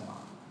ပြစမ်းပါ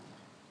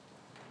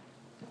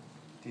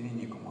ဒီနေ့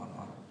ညီကောင်မ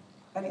တို့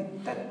အဲ့ဒီ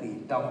တက်ပြီး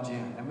တောင်းခြ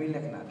င်းနမိတ်လ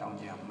က္ခဏာတောင်း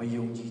ခြင်းမ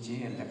ယုံကြည်ခြင်း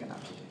ရဲ့လက္ခဏာ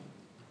ဖြစ်တယ်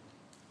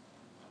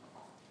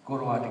ကို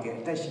ရောဟာတကယ်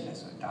အသက်ရှင်တယ်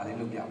ဆိုရင်ဒါလေး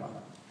လုပ်ပြပါ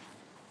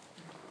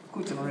ခု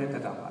ကျွန်တော်ရဲ့တ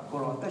က်တာပါကို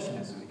ရောတက်ရှင်တ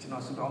ယ်ဆိုရင်ကျွန်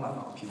တော်ဆူတောင်းတာ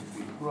တော့အဖြစ်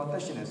ပြီးကိုရောတ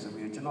က်ရှင်တယ်ဆို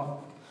ပြီးကျွန်တော်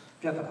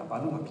ပြတ်တာဘာ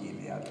လို့မပြေ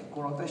နေရလဲ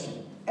ကိုရောတက်ရှင်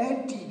အဲ့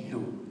ဒီ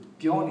လို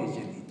ပြောနေခြ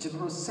င်းဒီကျွန်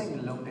တော်စိတ်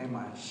နှလုံးထဲ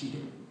မှာရှိတ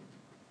ယ်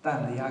တန်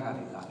တရားကလ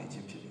ည်းလာနေခြ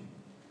င်းဖြစ်တယ်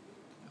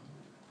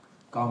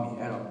ကောင်းပြီ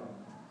အဲ့တော့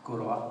ကို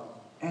ရော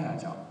အဲ့ဒါ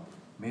ကြောင့်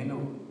မင်း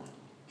တို့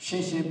ရှ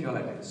င်းရှင်းပြော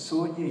လိုက်တယ်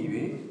စိုးညစ်၍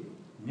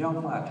မြောက်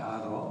မှထား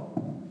သော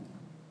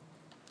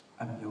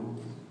အမျိုး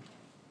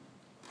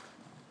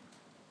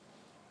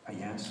အ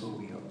ရန်ဆို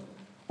ပြီးတော့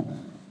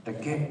တ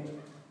ကယ်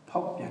ဖော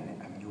က်ပြန်တဲ့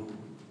အမျိုး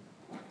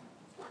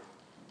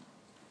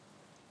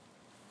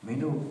မင်း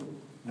တို့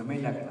နမိ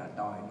တ်လက္ခဏာ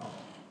တောင်းရင်တော့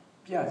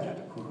ပြကြ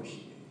တစ်ခုလို့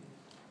ရှိတယ်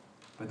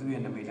ဘယ်သူ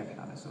ရဲ့နမိတ်လက္ခ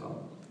ဏာလဲဆိုတော့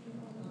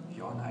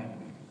ယောနာရဲ့န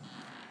မိတ်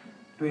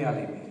တွေ့ရ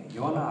လိမ့်မယ်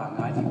ယောနာက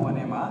ငါးကြီးဝန်း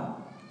ထဲမှာ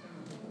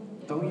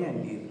3ရက်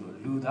နေ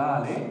လူသား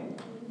ကလည်း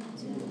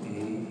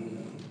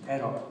အဲ့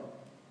တော့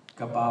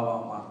ကဘာ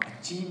ပေါ်မှာအ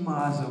ကြီး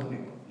မားဆုံး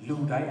နဲ့လူ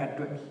တိုင်းအ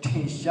တွက်ထ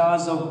င်ရှား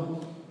ဆုံး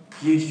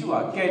ယေရှုဟာ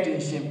ကယ်တင်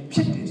ရှင်ဖြ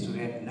စ်တယ်ဆို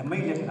တဲ့နမိ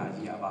တ်လက္ခဏာ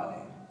ကြီးရပါလေ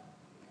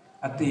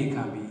အသေး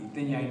ခံပြီးတ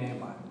င်ញိုင်းထဲ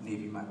မှာနေ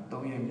ပြီးမှ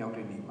3ရက်မြောက်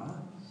တဲ့နေ့မှာ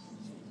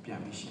ပြ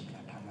န်ပြီးရှင်ပြ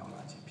န်ထမြောက်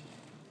လာခြင်းဖြစ်တ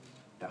ယ်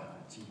ဒါ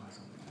အကြီးမား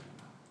ဆုံးလက္ခ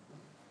ဏာ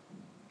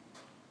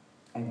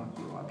အဲ့မှာ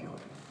ကိုယ်ကပြော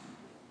တယ်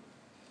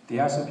တ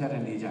ရားဆုံးဖြတ်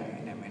တဲ့နေ့ကြရ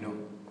င်လည်းမင်းတို့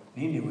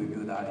နေနေဝေ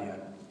မျိုးသားတွေက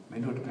မ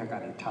င်းတို့တစ်ဖက်က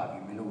နေထ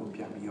ပြီးမင်းတို့ကို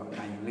ပြန်ပြီးတော့အ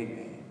နိုင်ယူလိုက်မ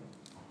ယ်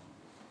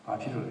ဘာ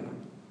ဖြစ်လို့လဲ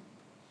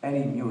အဲ့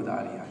ဒီမျိုး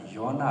သားတွေက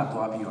ယောနာ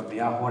သွားပြီးတော့တ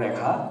ရားဟောတဲ့အ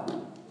ခါ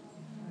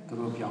သူ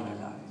တို့ပြောင်းလဲ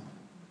လာတယ်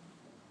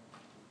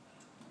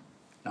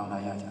နောက်လာ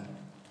ရကြတယ်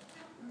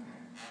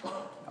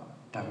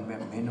ဒါပေမဲ့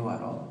မင်းတို့က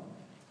တော့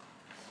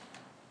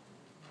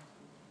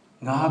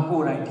ငါကို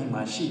ယ်တိုင်ဒီ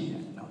မှာရှိတ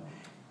ယ်နော်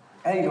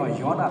အဲ့ဒီတော့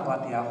ယောနာသွား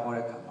တရားဟော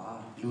တဲ့အခါမှာ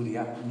လူတွေက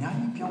အများ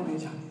ကြီးပြောင်းလဲ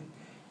ကြတယ်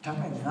ဒါ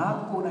ပေမဲ့ငါ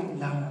ကိုယ်တိုင်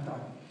လာ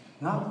တာ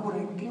ငါကိုယ်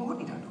တိုင်ပြော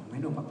နေတာတော့မ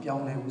င်းတို့မပြော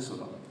င်းလဲဘူးဆို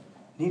တော့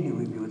နေနေ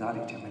ဝေမျိုးသား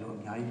တွေထင်မင်းတို့အ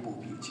များကြီးပို့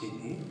ပြီးအခြေအ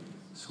နေ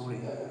ဆိုးတ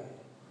ယ်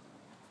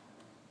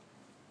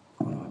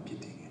ကိုယ်တော့ဖြစ်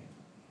တယ်ငယ်ဒါ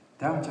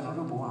ကြောင့်ကျွန်တော်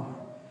တို့ဘဝမှာ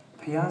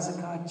ဖျားစ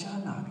ကားကြား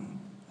နာပြီး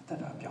အသက်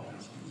တာပြောင်းလဲ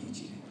ခြင်းအရေး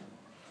ကြီးတယ်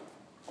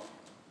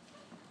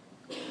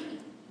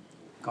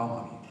ကောင်း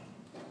ပါပြီ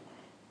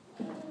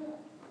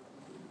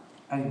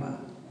အဲ့ဒီမှာ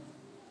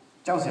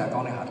ကြောက်စရာကော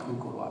င်းတဲ့ဟာတစ်ခု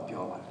ကိုတော့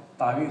ပြောပါတယ်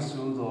တာ၍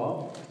ဆိုးသော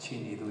အခြေ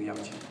အနေတို့ရော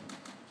က်ခြင်း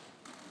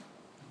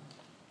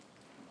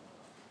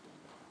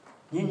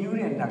ညဉ့်ညူး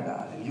တဲ့နတ်က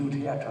လူထ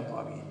ရထွက်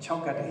သွားပြီး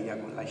6ကတ်တဲ့ရက်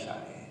ကိုလိုက်ရှာ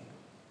တယ်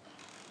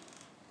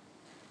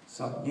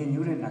ဆိုတော့ညဉ့်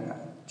ညူးတဲ့နတ်က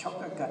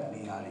6ကတ်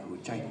နေရာလေးကို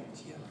ကြိုက်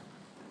ကြည့်ရအောင်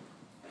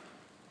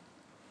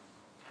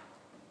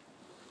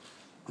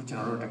ခုကျွန်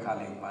တော်တို့တစ်ခါ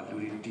လေးမှာလူ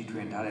တွေတီထွ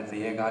င်ထားတဲ့သ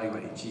ရဲကားတွေပဲ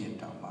ကြည့်ရင်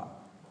တောင်မှ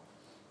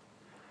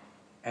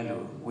အဲ့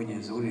လိုဝိညာ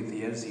ဉ်စိုးတွေသ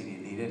ရဲစီတွေ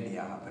နေတဲ့နေ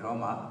ရာဘယ်တော့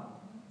မှ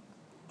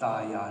တာ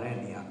ယာတဲ့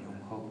နေရာမျိုး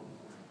မဟုတ်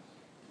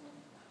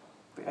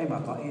အဲ့မှာ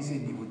တော့အေးစိ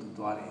နေဖို့သူ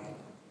သွားတယ်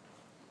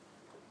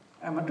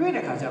မတွေ့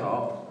တဲ့ခါကျ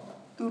တော့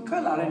သူထွ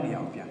က်လာတဲ့နေရာ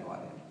ကိုပြန်သွား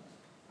တယ်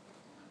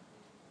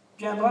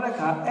ပြန်သွားတဲ့အ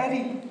ခါအဲ့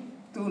ဒီ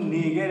သူ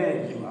နေခဲ့တဲ့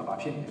လူကဘာ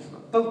ဖြစ်နေလဲဆို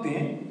တော့တုတ်တ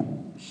င်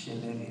ရှ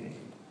င်းလဲနေတယ်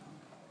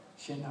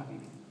ရှင်းလာပြီ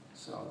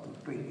ဆိုတော့သူ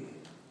တွေ့တယ်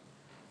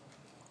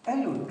အဲ့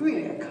လိုတွေ့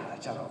တဲ့အခါ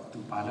ကျတော့သူ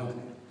ဘာလုပ်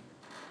လဲ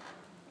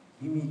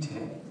မိမိ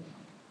တဲ့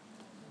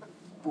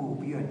ပို့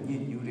ပြီးတော့ည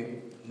စ်ညူးတဲ့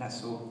နတ်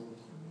ဆိုး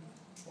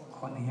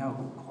9ယောက်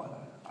ကိုခေါ်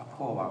လာအ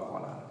ဖော်ပါ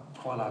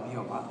ခေါ်လာပြီး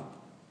တော့မှ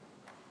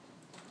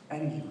အဲ့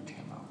ဒီလူထဲ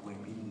မှာဝင်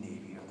ပြီးနေ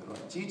ပြီးတော့သူ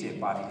တို့ကြီးကျယ်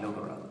ပါတီလုပ်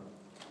တော့တာ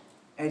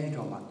အဲ့ဒီ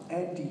တော့မှ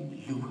အဲ့ဒီ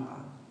လူဟာ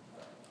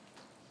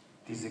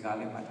ဒီစကား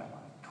လေးမှတ်တာပါ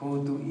ထို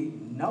သူဤ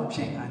နောက်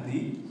ချိန်အသ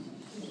ည်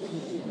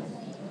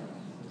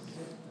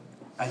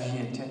အရ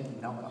င်ထက်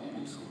နောက်က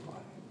ပူဆိုး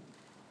သွားတယ်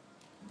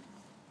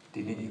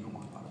ဒီနေ့ဒီက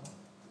မှာပါတော့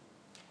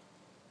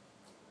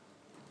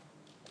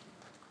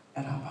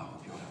အဲ့ဒါဘာကို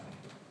ပြောတာလဲ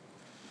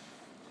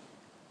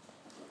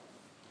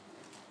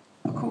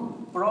အခု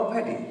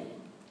prophet တွေ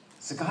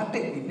စကားတိ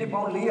တ်ပြီးနှစ်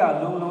ပေါင်း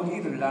400လုံးလုံးဣသရေ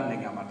လနို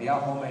င်ငံမှာတ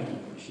ရားဟောမဲ့လူ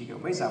ရှိကြ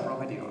ဝိဇ္ဇာ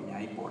prophet တွေတော့အ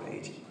များကြီးပေါ်တယ်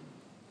အဲ့ဒီ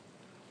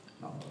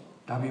နော်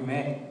ဒါပေ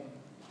မဲ့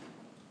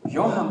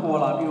ယောဟန်ပေါ်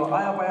လာပြီးတော့အာ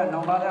ရပါရ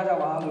နောင်လာကြ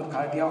ပါလို့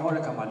ခါတရားဟော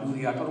တဲ့ခါမှာလူ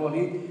တွေကတော်တော်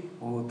လေး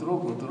သူတို့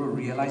ကိုသူတို့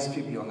realize ဖြ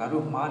စ်ပြီးတော့ငါ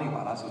တို့မှားနေ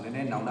ပါလားဆိုနည်းန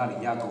ည်းနောင်လာတွေ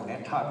ရကုန်တ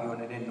ယ်ထပြီးတော့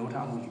နည်းနည်းနိုးထ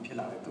မှုကြီးဖြစ်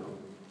လာတယ်သူတို့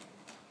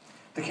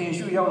တခင်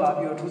ရှုရောက်လာ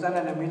ပြီးတော့ထူးဆန်း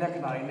တဲ့မိလက်ခဏ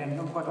တွေနဲ့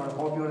နှုတ်ခွက်တော်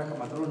ဟောပြောတဲ့ခါ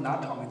မှာသူတို့နား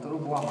ထောင်ပြီးသူ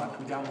တို့ဘဝမှာ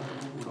ထူးခြားမှုတစ်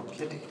ခုခုတော့ဖြ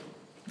စ်တယ်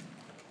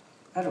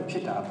အဲ့လိုဖြ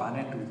စ်တာဘာ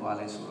နဲ့တူသွား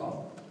လဲဆိုတော့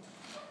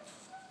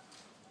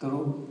သူ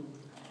တို့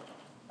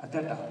အသ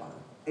က်တာမှာ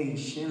အိမ်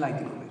ရှင်းလိုက်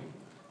တယ်လို့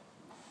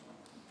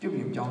ပြုတ်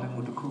ပြပြောင်းလဲမှု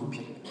တစ်ခုဖြ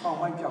စ်တယ်။ပေါင်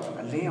မိုက်ပြောက်ပြီး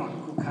အလင်းအောင်တ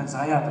စ်ခုခံ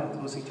စားရတယ်လို့သူ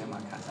တို့စိတ်ထဲမှာ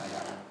ခံစားရ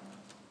တယ်။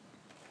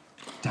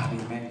ဒါပေ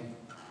မဲ့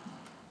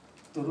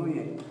သူတို့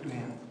ရဲ့အတွ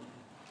င်း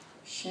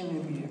ရှင်းနေ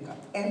ပြီးတဲ့အခါ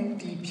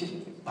empty ဖြစ်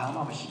ဘာမှ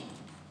မရှိဘူး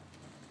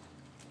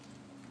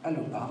။အဲ့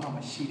လိုဘာမှမ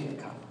ရှိတဲ့အ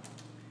ခါ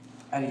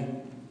အဲ့ဒီ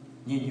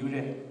ညင်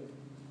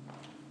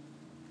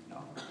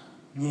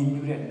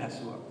ညူးတဲ့နတ်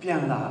ဆိုကပြ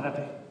န်လာရတ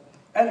ယ်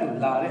။အဲ့လို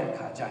လာတဲ့အ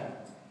ခါကျရင်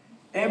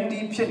empty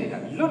ဖြစ်နေတာ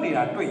လွတ်နေ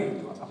တာတွေ့ရင်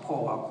သူကအ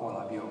ဖော်ပါခေါ်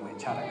လာပြီးတော့ဝင်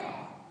ချတဲ့အခါ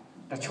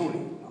တချို့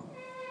လေနော်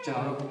ကျွန်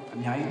တော်တို့အ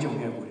များကြီးကြုံ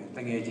ခဲ့မှုတွေတ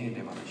ကယ်ချင်း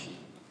တွေမှာမရှိ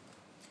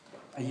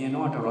အရင်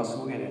တော့တော်တော်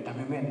ဆိုးခဲ့တယ်ဒါ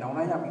ပေမဲ့နောင်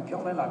လိုက်ရပြီးပြော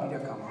င်းလဲလာပြီး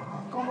တဲ့အခါမှာ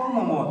ကောင်းကောင်း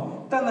မွန်မွန်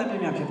တန်တန်ပြ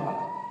င်းပြင်းဖြစ်သွား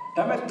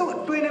တာဒါပေမဲ့သူ့အ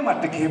တွင်းထဲမှာ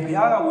တကယ်ဘု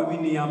ရားကဝင်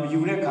ပြီးနေရာမယူ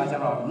တဲ့အခါကျ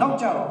တော့နောက်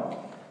ကျတော့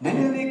နည်းန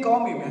ည်းလေးကော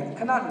င်းပြီပဲခ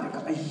ဏ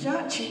အရာ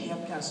ချင်းရ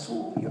ပြန်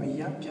ဆိုးပြီးအ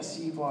ရာပျက်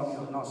စီးသွားပြီး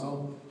တော့နောက်ဆုံး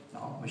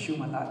နော်မရှု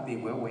မလားတေ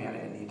ပွဲဝင်ရ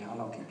တဲ့အနေထား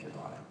လောက်ထိဖြစ်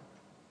သွားတယ်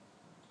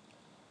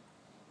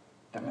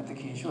ဒါပေမဲ့တ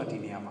ခင်ရှုဒီ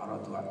နေရာမှာ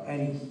တော့သူကအဲ့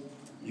ဒီ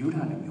ယူ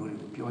ထာတဲ့မျိုးတွေ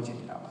ကိုပြောချင်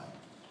နေတာပါ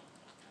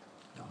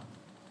နော်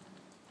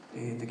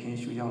တခင်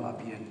ရှုရောက်လာ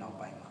ပြီးတဲ့နောက်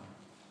ပိုင်းမှာ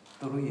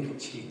သူတို့ရဲ့အ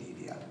ခြေအနေ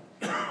တွေက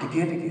တက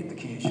ယ်တ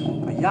ခင်ရှု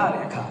မရ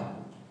တဲ့အခါ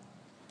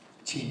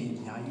အခြေအနေအ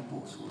များကြီး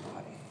ပို့ဆိုး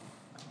သွားတယ်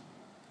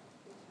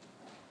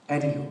အဲ့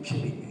ဒီလိုဖြစ်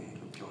နေတယ်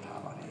လို့ပြောထား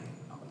ပါတယ်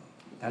နော်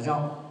ဒါကြော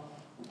င့်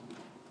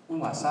ဥ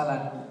မာစာလံ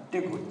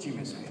1ကိုကြည့်မ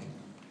ယ်ဆိုရင်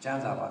ကျ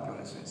မ်းစာပါပြော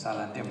လဲဆိုရင်စာ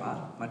လံ1မှာ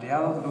မတ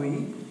ရားသောသူတို့ဤ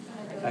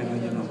လိုက်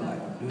လို့ကျွန်တော်မလို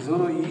က်လူဆိုး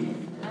တို့ဤ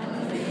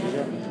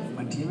မ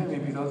တီးမဲ့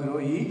ပြီးတော့သူ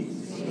တို့ဤ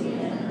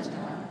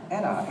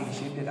အဲ့ဒါအိမ်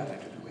ရှင်းပြတာလ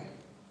ည်းတူတူပဲ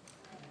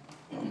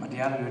မတ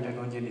ရားတွေတက်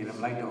တွန်းခြင်းတွေလည်း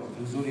မလိုက်တော့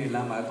လူဆိုးတွေလ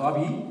မ်းမှာသွား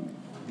ပြီး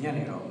မြက်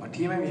နေတော့မ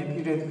တီးမဲ့ပြည့်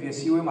တဲ့သူတွေ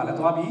စီဝဲမှာလည်း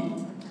သွားပြီး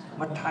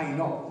မထိုင်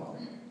တော့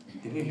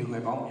ဒီနေ့လူင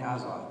ယ်ပေါင်းများ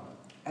စွာ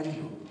အဲ့ဒီ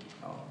လို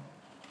နော်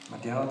မ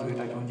တရားတွေ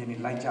တက်တွန်းခြင်းတွေ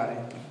လိုက်ကြတ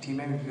ယ်တီး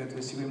မဲ့ပြည့်တဲ့သူ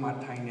စီဝဲမှာ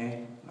ထိုင်တယ်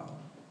နော်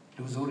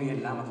လူဆိုးတွေ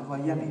လမ်းမှာ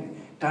သွားရက်နေတယ်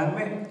ဒါပေ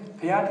မဲ့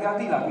ဘုရားတရား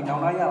သိလာပြီးနော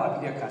င်လာရလာ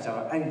ပြီးတဲ့အခါကျ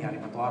တော့အဲ့ဒီညနေ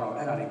မသွားတော့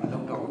အဲ့ဒါတွေမလု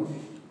ပ်တော့ဘူး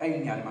အဲ့ဒီ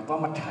ညနေမှာ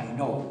သွားမထိုင်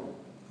တော့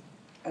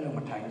အဲ့လိုမ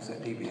ထိုင်လို့ဆို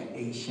တဲ့အဓိပ္ပာယ်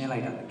အိမ်ရှင်းလို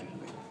က်တာလည်းတူ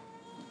တယ်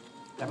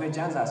ဒါပေမဲ့ကျ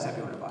မ်းစာဆက်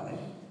ပြောရပါလေ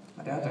မ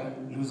တရားတဲ့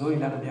လူဆိုးတွေ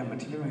လည်းပြန်မ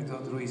ထီးမဲ့သူ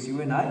တို့စီ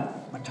ဝဲနိုင်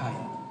မထိုင်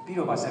ပြီး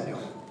တော့ဗာဆက်ပြော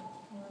တယ်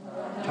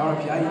ထာဝရ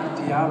ဘုရားရဲ့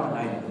တရားတော်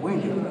၌ဝင်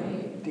နေ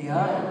တ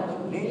ရား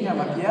လေးည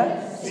မပြတ်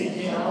စီတ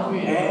ရားဝ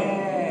င်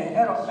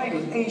အဲ့တော့အဲ့ဒီ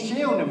အိမ်ရှ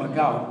င်းုံနဲ့မ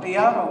ကောက်တ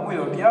ရားတော်ဝင်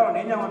တော့တရားတော်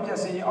လေးညမပြတ်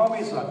စီအောင်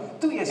မေးဆိုတာ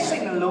သူ့ရဲ့စိ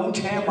တ်နှလုံး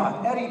ထဲမှာ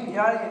အဲ့ဒီဘု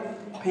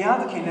ရား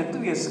သခင်နဲ့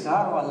သူ့ရဲ့စ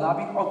ကားတော်ကလာ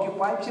ပြီး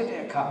occupy ဖြစ်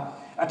တဲ့အခါ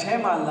အထဲ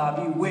မှာလာ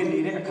ပြီးဝင်နေ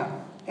တဲ့အခါ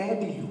အဲ့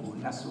ဒီလူကို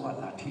နတ်ဆိုးက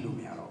လာထိလို့မ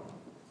ရတော့ဘူး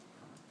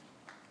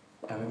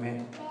ဒါပေမဲ့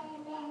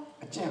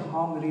အကျင့်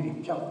ဟောင်းကလေးတွေ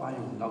ပျောက်သွား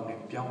ရုံလောက်နဲ့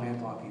ပြောင်းလဲ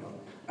သွားပြီးတော့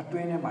အတွ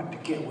င်းထဲမှာတ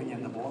ကယ်ဝိညာ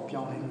ဉ်သဘော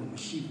ပြောင်းလဲမှုမ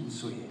ရှိဘူး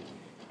ဆိုရင်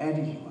အဲ့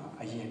ဒီလူက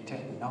အရင်ထ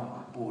က်နောက်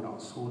မှာပိုတော့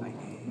ဆိုးနိုင်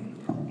တယ်လို့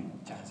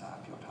ကျမ်းစာ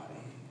ပြောထားတ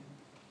ယ်။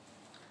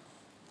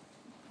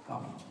ကော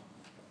င်းပြီ။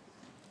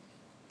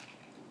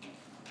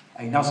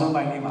အဲ့နောက်ဆုံး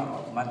ပိုင်းလေးမှာ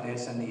တော့မဿဲ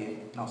စနစ်ရဲ့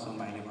နောက်ဆုံး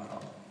ပိုင်းလေးမှာ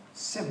တော့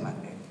စစ်မှန်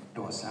တဲ့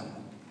တော်ဆန်း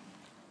မှု။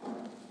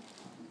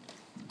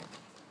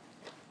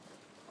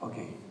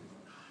 Okay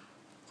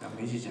 ။ကျွန်တော်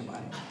မေးကြည့်ချင်ပါ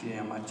တယ်။ဒီနေ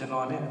ရာမှာကျွန်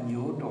တော်နဲ့အ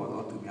မျိုးတော်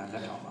သောသူများလ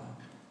က်ထောက်ပါ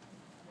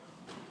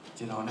။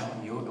ကျွန်တော်နဲ့အ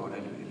မျိုးတော်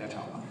တဲ့လူတွေလက်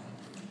ထောက်ပါ။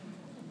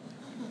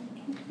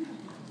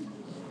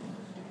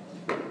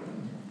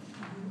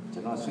ကျွ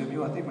န်တော်ဆွေ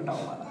မျိုးအသိမတော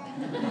က်ပါလား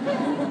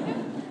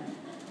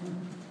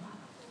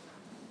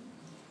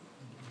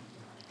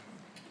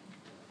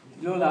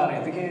လို့လာတ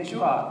ယ်တကယ်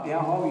ရှိုးကတ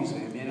ရားဟောပြီဆို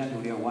ရင်အများနဲ့လူ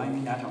တွေဝိုင်း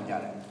ပြီးနားထောင်ကြ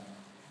တယ်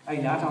အဲ့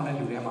နားထောင်တဲ့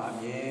လူတွေမှာအ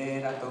မြဲ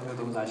တမ်းသုံးမျိုး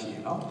သုံးစားရှိရ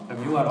နော်တစ်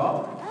မျိုးကတော့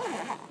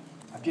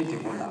အပြစ်တ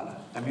င်ဖို့လာတာ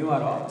တစ်မျိုးက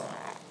တော့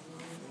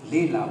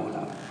လေ့လာဖို့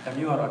လာတာတစ်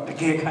မျိုးကတော့တ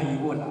ကယ်ခံယူ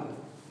ဖို့လာ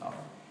နော်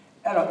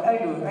အဲ့တော့အဲ့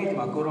ဒီ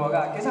မှာကိုတော်က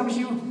ကိစ္စမ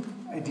ရှိဘူး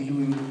အဲ့ဒီလူ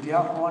တ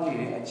ရားဟောနေ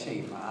တဲ့အချိ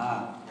န်မှာ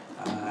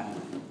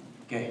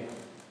ကဲ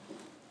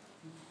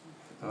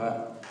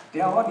တ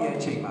ရားဟောနေတဲ့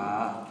အချိန်မှာ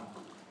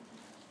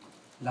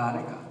လာ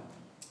တဲ့အခါ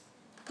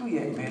သူ့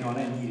ရဲ့မေတော်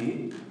နဲ့ညီတွေ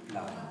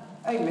လာ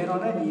အဲ့မေ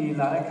တော်နဲ့ညီတွေ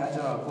လာတဲ့အခါကျ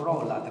တော့ကိုတော်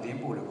ကိုလာတင်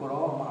ပို့တယ်ကို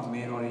တော်က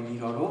မေတော်တွေညီ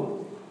တော်တို့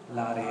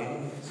လာတယ်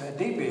ဆိုတော့အ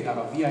တိတ်ပဲက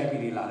တော့ VIP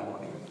တွေလာတယ်ပေါ့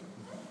လေ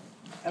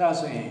အဲ့ဒါ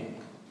ဆိုရင်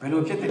ဘယ်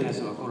လိုဖြစ်တယ်လဲ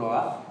ဆိုတော့ကိုတော်က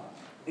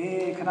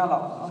ခဏလော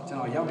က်နော်ကျွန်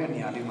တော်ရောက်တဲ့နေ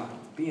ရာလေးမှာ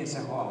ပြီးရင်ဆ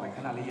က်ဟောအောင်မယ်ခ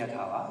ဏလေးရ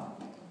ထားပါ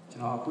ကျွ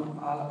န်တော်အခု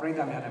ပရိသ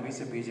တ်များနဲ့မိတ်ဆ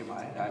က်ပေးခြင်းပါ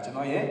တယ်ဒါကျွန်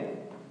တော်ရဲ့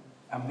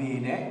အမေ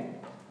နဲ့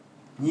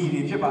ညီ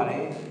တွေဖြစ်ပါတ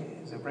ယ်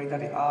ဆိုပရိသ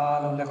တ်တွေအား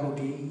လုံးလက်ခုပ်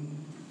တီး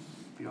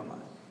ပြီးတော့မှ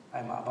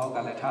အဲ့မှာအပေါက်က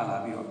လည်းထလာ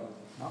ပြီးတော့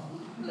နော်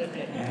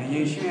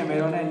ယေရှုရဲ့မေ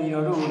တော်နဲ့ညီ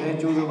တော်တို့ကိုလည်း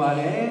ကြိုးဆိုပါ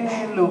တ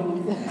ယ်လို့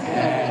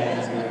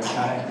ဆို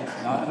တော့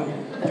နော်အဲ့လို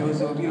ကြိုး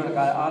ဆိုပြီး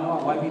တော့အားလုံး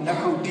ကဝိုင်းပြီးလက်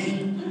ခုပ်တီး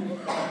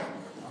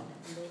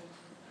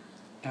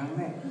ဒါပေ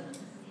မဲ့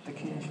တခ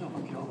င်ယေရှုမ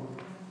ပြော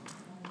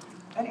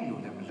အဲ့ဒီလို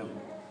လည်းမလုပ်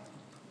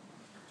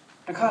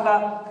တခါ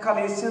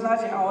လေးစဉ်းစား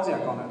ခြင်းအောင်စရာ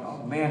ကောင်းတယ်နော်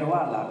မေတော်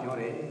ကလာပြော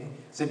တယ်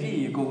စပြည့်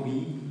ရေကုန်ပြီ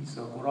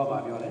ဆိုတော့ကိုတော့ဗာ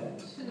ပြောတယ်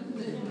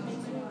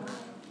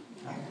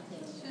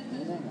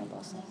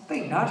တိ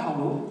တ်နားထောင်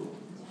လို့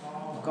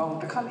ကောင်း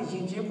တခါလေးယ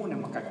ဉ်ကျေးမှု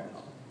နဲ့မကတ်ဘူး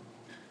နော်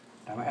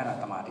ဒါပေမဲ့အဲ့ဒါ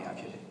တမန်တရား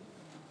ဖြစ်တယ်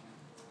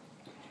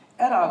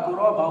အဲ့ဒါကို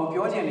တော့ဘာကို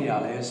ပြောချင်နေတာ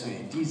လဲဆိုရ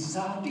င်ဒီ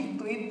ဇာတိ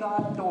သွေး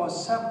သားတော်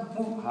ဆက်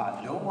မှုဟာ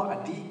လုံးဝအ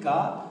ဓိက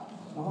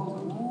မဟုတ်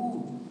ဘူး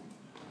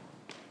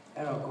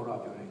အဲ့တော့ကိုတော့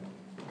ပြောတယ်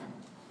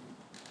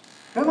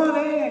ဘယ်မှာ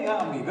လဲငါ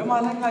အမေဘယ်မှာ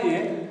လဲငါ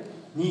ရဲ့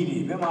ညီတွေ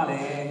ဘယ်မှာလဲ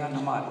ငါ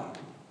နှမတွေ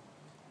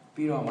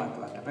ပြီးတော့မှသူ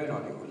ကတပည့်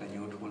တော်တွေကိုလက်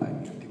ညှိုးထိုးလိုက်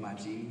ပြီးဒီမှာ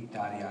ကြည်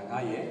ဒါတွေကငါ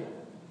ရဲ့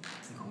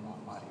ဒီကောင်မ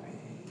တွေပဲ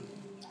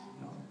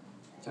နော်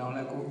ကျွန်တော်လ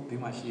ည်းကို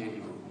ဘေးမှာရှိရ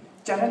တဲ့လူ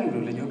ကြံတဲ့လူ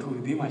လိုလက်ညှိုးထိုး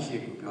ပြီးဘေးမှာရှိရ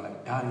တဲ့လူပြောလိုက်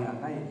ဒါတွေက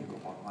ငါရဲ့ဒီကော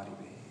င်မတွေ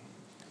ပဲ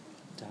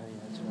ဒါတွေ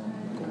ကကျွန်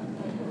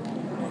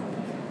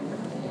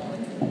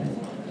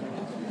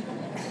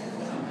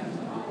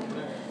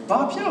တော်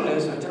ဘာဖြစ်လို့လဲ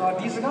ဆိုတော့ကျွန်တော်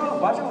ဒီစကားကို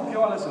ဘာကြောင့်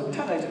ပြောရလဲဆိုထ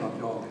ပ်လိုက်ကျွန်တော်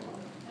ပြောတယ်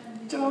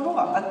ကျွန်တော်တို့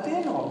ကအသ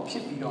င်းတော်ဖြ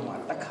စ်ပြီးတော့မှ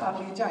တစ်ခါတ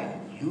ည်းကြရင်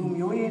လူ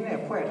မျိုးရေးနဲ့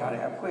ဖွဲ့ထား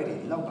တဲ့အဖွဲ့တွေ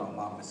လောက်တော့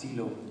မှမစည်း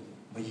လုံး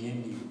မရ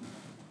င်းဘူး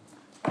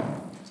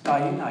။တာ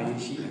ရင်နာ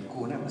ရေးရှိတယ်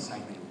ကိုယ်နဲ့မဆို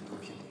င်ဘူး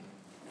လို့ဖြစ်တယ်။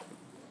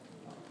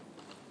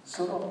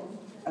ဆိုတော့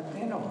အသ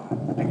င်းတော်က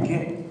တက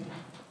ယ်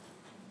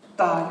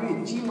တာ၍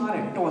ကြီးမား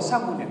တဲ့တော်ဆ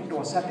က်မှုနဲ့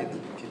တော်ဆက်တဲ့သူ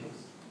ဖြစ်တယ်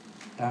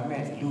။ဒါပေ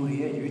မဲ့လူတွေ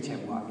ရဲ့ရွေးချယ်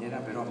မှုကအများ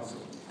အားဘယ်တော့မှ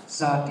ဆို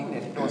ဇာတိ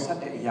နဲ့တော်ဆက်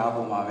တဲ့အရာ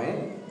ပေါ်မှာပဲ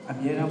အ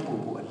များအားပို့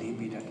ဖို့အလေး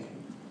ပေးတတ်တယ်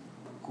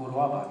။ကို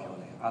တော်ကဘာပြော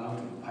လဲအားလုံး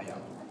ဖတ်ရအော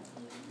င်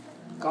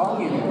ကောင်း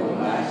ကင်ဘု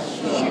ရား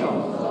ရှိတော်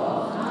မူသော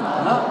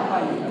ငါဖ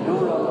တ်ရ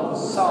လို့တော်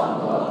ဆောင်း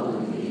တော်မူ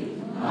သည်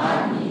မာ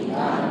နိက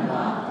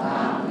နာကာ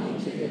မိ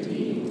ဖြစ်သ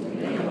ည်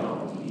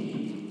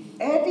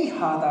အဲ့ဒီ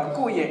ဟာသာ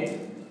ကိုယ့်ရဲ့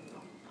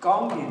ကော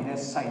င်းကင်နဲ့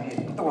ဆိုင်တဲ့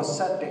တော်ဆ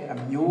က်တဲ့အ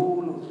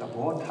မျိုးလို့သ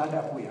ဘောထားတ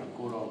တ်ဖို့ရ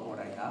ကိုတော်ကိုယ်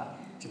တိုင်က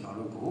ကျွန်တော်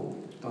တို့ကို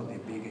တော်တ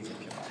င်ပေးခဲ့ခြင်း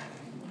ဖြစ်ပါတယ်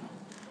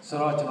ဆို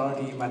တော့ကျွန်တော်တို့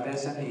ဒီမဿဲ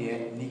ဆန်ရဲ့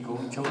ဏိ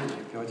ဂုံးချုပ်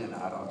ပြောချင်တာ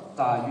ကတော့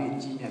တာ၍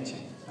ကြီးမြတ်ခြ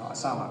င်းနော်အ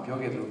စမှာပြော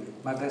ခဲ့သလို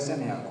မဿဲဆန်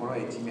ရဲ့ကိုရော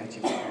ရဲ့ကြီးမြတ်ခြ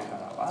င်းကိုပြော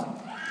ထားတာပါ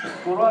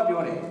ကိုရော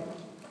ပြောတယ်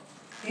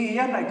ဤရ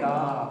၌က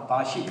ဘာ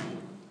ရှိ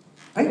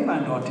ဗိမာ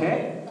န်တော်ထဲ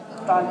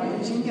တာ၍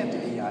ကြီးမြတ်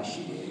တဲ့အရာ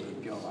ရှိတယ်လို့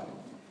ပြောပါတယ်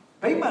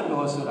ဗိမာန်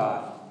တော်ဆိုတာ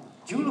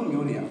ဂျူးလူ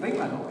မျိုးတွေကဗိ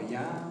မာန်တော်အရ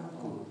န်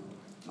ကို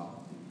နော်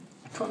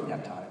အထွတ်မြ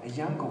တ်ထားတယ်အရ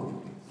န်ကုန်တ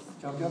ယ်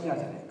ကျွန်တော်ပြော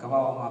ပြချင်တယ်ကမ္ဘာ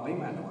ပေါ်မှာဗိ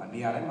မာန်တော်ကနေ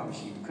ရာတိုင်းမှာမ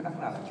ရှိဘူးခဏခ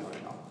ဏလည်းပြောတ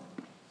ယ်နော်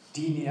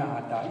ဒီနေရာဟာ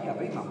ဒါကြီးက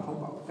ဗိမာန်မဟုတ်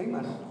ပါဘူးဗိမာ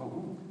န်တော်မဟုတ်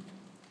ဘူး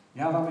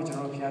များသောအားဖြင့်ကျွန်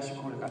တော်တို့ဘုရားရှိ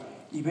ခိုးတဲ့က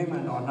ဤဗိမာ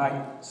န်တော်၌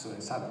ဆိုရ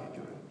င်စသဖြင့်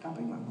ပြောတယ်ဒါ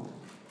ဗိမာန်မဟုတ်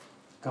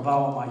ကမ္ဘာ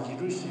ပေါ်မှာယေ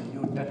ရုရှလင်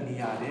မြို့တက်နေ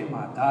ရာထဲ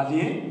မှာဒါလျ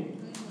င်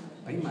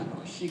ဗိမာန်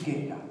တော်ရှိခဲ့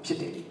တာဖြစ်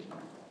တယ်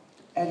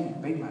အဲ့ဒီ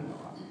ဗိမာန်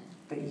တော်က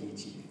တိတ်ရေး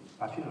ကြီးတယ်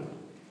ဘာဖြစ်လို့လဲ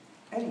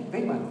အဲ့ဒီဗိ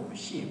မာန်တော်မ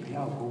ရှိရင်ဘု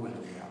ရားကိုကိုးကွယ်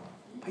လို့မရ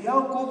ဘူးဘု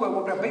ရားကိုကိုးကွယ်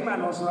ဖို့အတွက်ဗိမာန်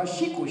တော်ဆိုတာ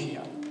ရှိကိုရှိရ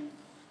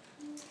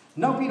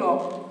နောက်ပြီးတော့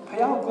ဘု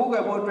ရားကိုကိုးကွ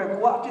ယ်ဖို့အတွက်ကို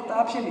ကအပြစ်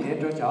သားဖြစ်နေတဲ့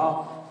အတွက်ကြောင့်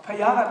ဖ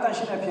ယားကတန်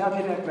ရှင်းတဲ့ဖယားဖြ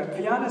စ်တဲ့အတွက်ဖ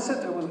ယားနဲ့ဆက်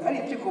သွယ်ဖို့အဲ့ဒီ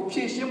အဖြစ်ကိုဖြ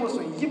ည့်ရှင်းဖို့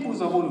ဆိုရင်ရစ်ပူ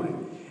ဇော်ဖို့လိုတယ်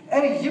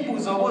အဲ့ဒီရစ်ပူ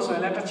ဇော်ဖို့ဆိုရ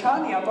င်လည်းတခြား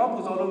နေရာတော့ပူ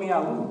ဇော်လို့မရ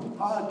ဘူး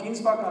ဟာ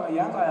Ginsburg ကလည်းရ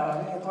မ်းသွားရတာ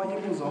ပဲတော့ရ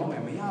စ်ပူဇော်မ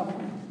ယ်မရဘူး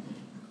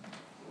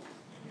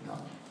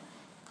နော်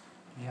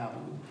မရ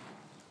ဘူး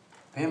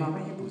ဘယ်မှာပဲ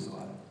ရစ်ပူဇော်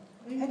ရလဲ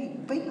အဲ့ဒီ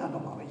ပိတ်လာ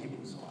တော့မှာပဲရစ်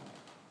ပူဇော်ရ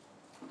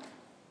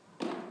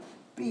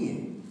ပြီးရ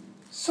င်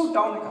ဆု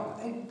တောင်းတဲ့အခါ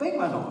အဲ့ပိတ်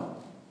မှတော့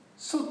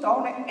ဆုတော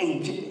င်းတဲ့အိမ်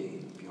ဖြစ်တယ်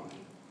ပြောတ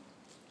ယ်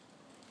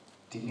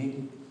ဒီနေ့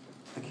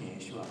သခင်ယေ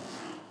ရှုက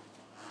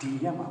ဒီ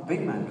ရမှာဗိ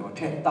မာန်တော်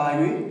ထက်တာ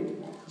၍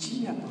ကြီး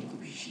မြတ်တော်သူ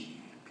ရှိ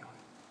တယ်ပြောတ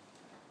ယ်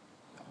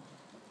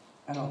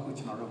အဲ့တော့ခု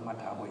ကျွန်တော်တို့မှတ်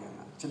ထားဖို့ရ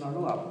မှာကျွန်တော်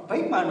တို့ကဗိ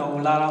မာန်တော်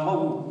ကိုလာတာမဟုတ်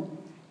ဘူး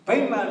ဗိ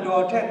မာန်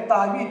တော်ထက်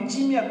တာ၍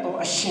ကြီးမြတ်တော်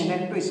အရှင်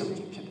နဲ့တွေ့ဆုံ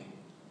ခြင်းဖြစ်တယ်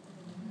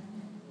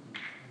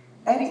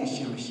အဲ့ဒီအရှ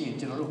င်မရှိရင်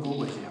ကျွန်တော်တို့ကိုယ်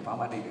ကိုယ်ရှင်ဘာ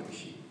မှတိတ်တယ်မ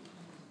ရှိ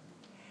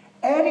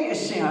အဲ့ Eddie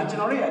is saying, I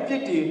generally a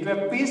pity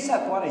to a piece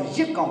at what a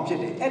yik on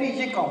pity. Eddie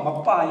yik on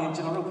my pie and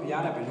general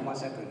piano, but you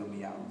must have to do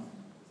me out.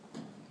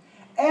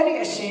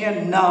 Eddie is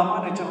saying,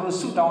 Nama, and general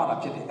suit down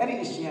a pity.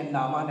 Eddie is saying,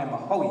 Nama, and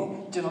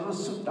Mahoy, general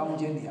suit down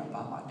Jenny,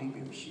 Abama,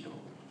 David Shido.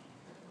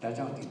 That's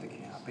how the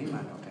king, a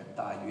payment of that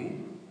die,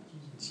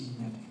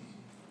 Gina.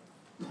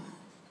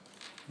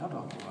 Not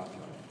all of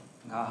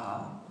you.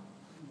 Naha,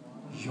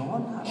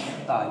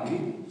 Yona, die,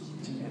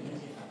 Gina.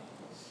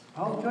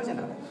 How judging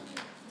it?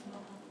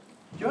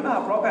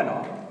 Yona broken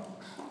off.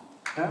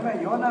 Then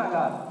Yona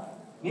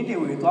got needed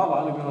with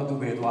our little to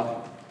bed water.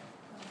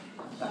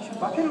 That's your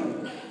bucket.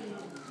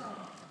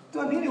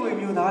 Don't need with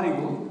you that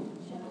you.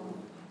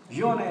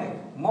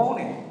 Yone,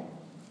 Mone,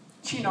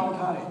 Chino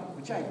Tare,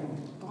 which I do.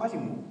 What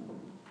you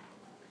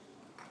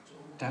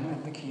damn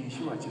it, the king,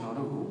 sure,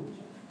 General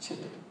Chit.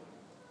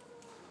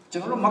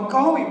 General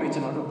Macaulay,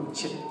 General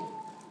Chit.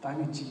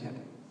 Time is cheated.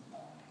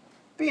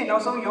 Being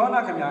also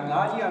Yona can be an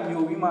idea,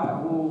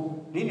 Muvima,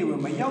 who needed with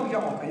my young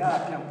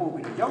Paya can put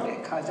with a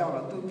young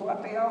Kaja to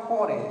what they are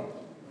holding.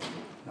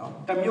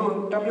 No,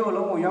 Tamio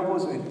Lomo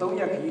Yabos with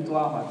Toyaki to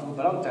Ama to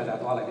belong to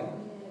that holiday.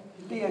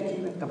 They are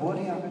keeping the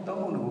body of a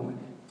Tomo woman.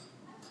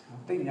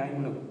 Think I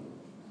look.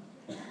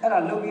 And I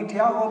look at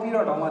Tiago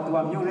Piro on what to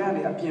a new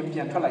rally at PMP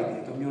and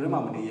Kalai to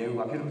Murimam, the year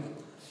of Piro.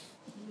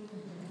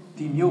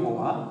 The new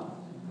one,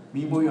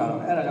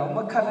 Miboya, and I don't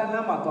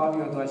Macalanama to have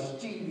you to a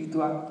street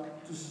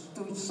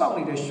to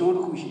something that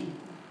showed cushy.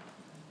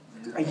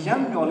 A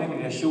young girl in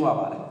a show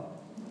about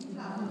it.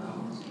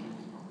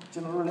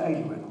 General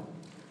Aguilera.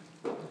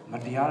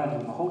 Madiara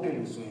to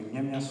Mahotel swim,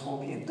 Yamias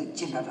Hopi and the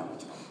Chinata.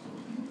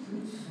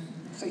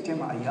 Say to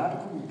my yard,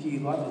 who be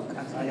what to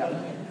Kansaya.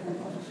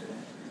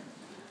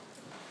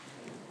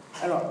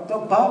 The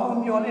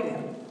Babu Mionia.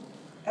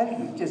 And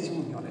you just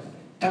you know it.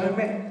 Tell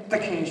me, the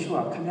king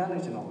sure,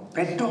 Canadian,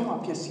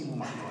 Bedoma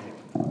Piassimo.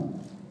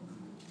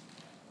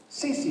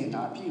 Say,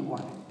 not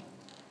P1.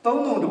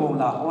 Don't know the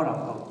Bola or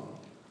a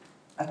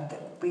at the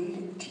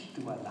big teeth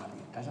to a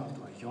lobby. That's not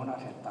to a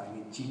Jonathan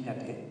Tiny Gina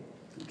Day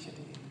to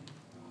Pity.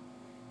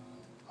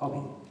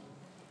 Hobby.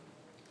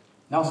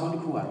 Now, so the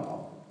who are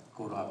all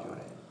go up your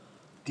head.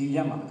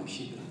 Diama to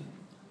sheep.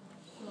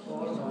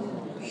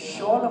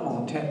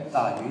 Solomon Ted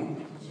Tiny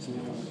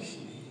Gina to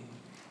sheep.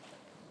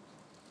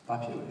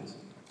 Papyrus.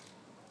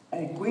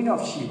 A queen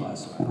of Sheba,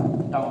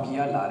 down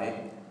here, Lare,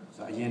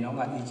 so I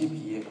know Egypt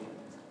here.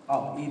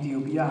 Oh,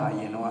 Ethiopia,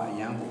 you know, a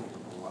young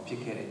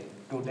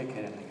picket, don't take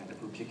care of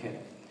the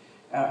picket.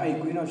 I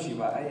queen of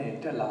Sheba, I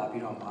tell La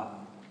Biroma,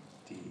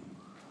 the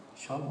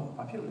Solomon,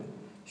 Papyrus.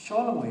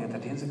 Solomon at the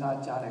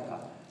Tinsaga Jareka,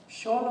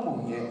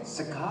 Solomon yet,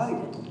 Sakari,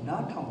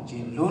 not Tom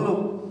Jin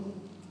Lolo.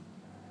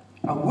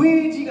 A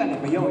wage and a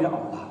Mayoya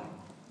on line.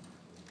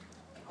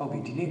 How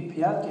we didn't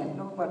Piat and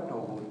no but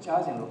to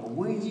charging a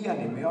wage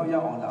and a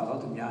Mayoya on la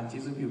lot of young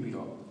Jesus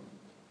Bubiro.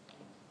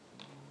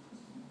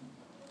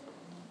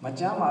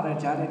 Majama and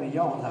Jare and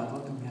Yon la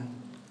lot to me.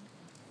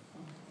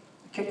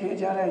 Keke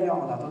Jare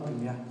Yon la lot to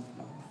me.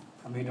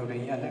 I made of the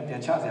year left their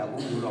charge, I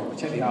will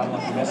check the hour on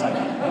the website.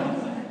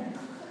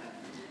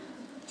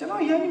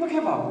 General Yanni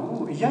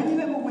Macaba,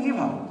 Yanni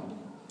Muhiva.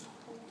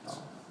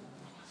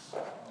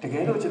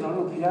 Together,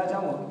 General Piaja,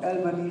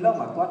 Albany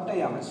Lama, what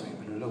day am I saying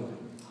below?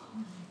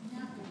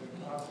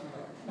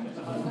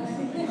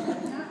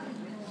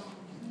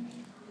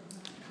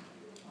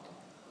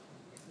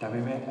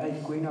 Tabime,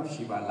 a queen of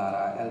Shiba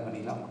Lara,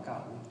 Albany Lama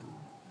Kabu.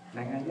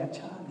 Nangaya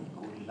Chani,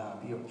 good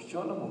labio,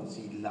 Solomon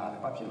see La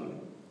Papula.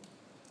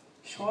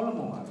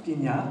 Solomon,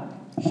 Pina,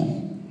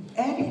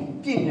 Eddie,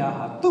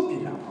 Pina, two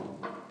Pina.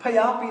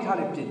 Payapi had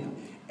a pin.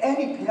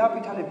 Any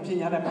Payapi had a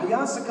pin and a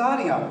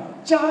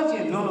Payasagaria,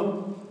 charging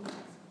Lolo.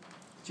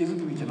 Jesus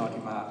to be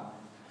Genotima,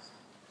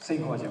 say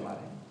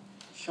Gojamare.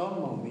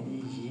 Solomon,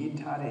 me, he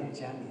had a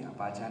Jani, a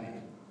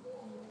Bajani.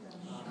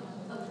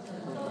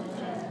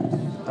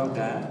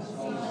 Doctor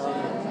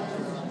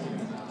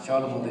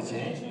Solomon the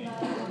Chain,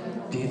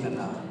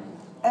 Dithana.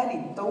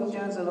 Any don't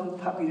chance alone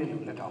puppy to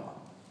look at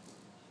all.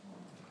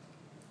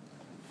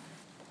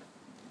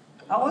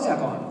 How was I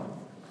going?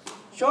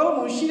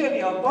 Solomon sheeted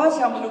your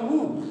Basham the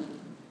woo.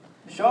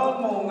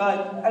 Solomon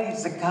got a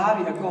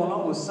Zakari, a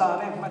go with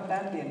Sana,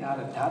 Matandi, and not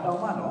a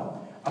Tadomano,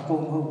 a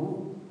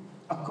comb,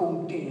 a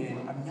comb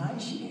tin, a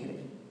nice sheet.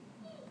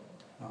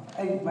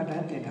 I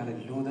Matandi had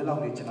a load the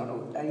lovely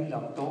general, I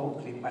love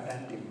dog,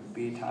 Matandi,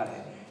 beat her.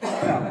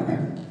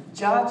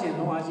 Judge and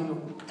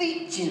no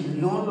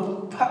teaching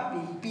Lolo, puppy,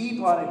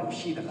 beat what I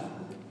sheet.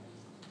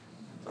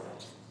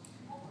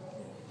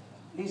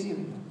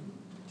 Easy.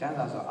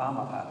 Jandas are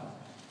armor.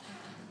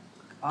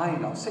 I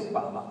know, sick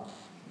by ma.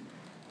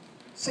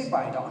 Sick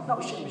by dog, no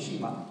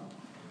shimashima.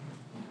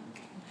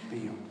 Be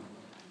you.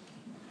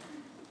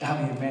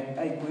 Damn met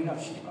a queen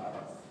of Shiba.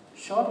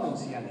 Solomon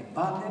Siani,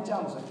 Bad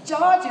Jams,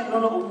 charge and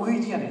Lolo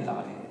Wijian in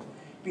Lari.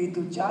 Be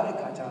to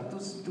Jarekaja,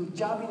 to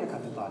Jabi the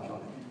Katabajo.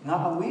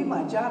 Now we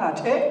my Jara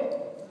take.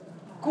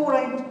 Go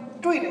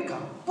right, do it.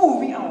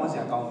 Booby hours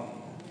are gone.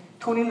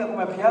 Tony look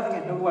my piano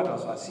and no water,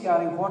 so I see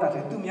how water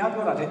to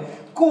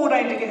Miago. Go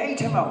right to get 8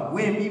 him out,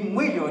 we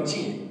be your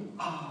chin.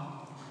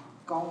 Ah.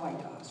 ကောင်းလိုက်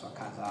တာဆိုတာ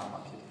ခံစားရမှာ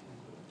ဖြစ်တယ်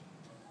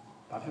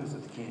ဘာဖြစ်လို့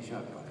ဆိုသခင်ယေရှု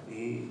ကပြောတယ်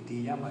ဒီ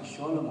ရမှာ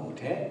ရှောလမုန်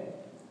ထက်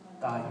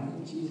တာယူ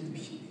ကြီးစု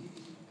ရှိတယ်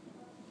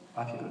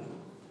ဘာဖြစ်လို့လဲ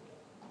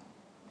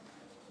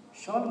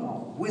ရှောလမု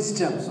န်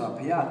wisdom ဆိုတာ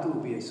ဘုရားသူ့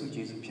ကိုပေးဆု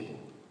ကျေးဇူးဖြစ်တ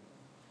ယ်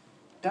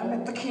ဒါပေမဲ့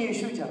သခင်ယေ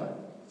ရှုကျတော့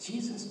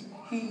Jesus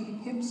he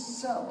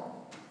himself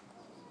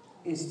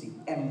is the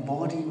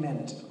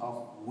embodiment of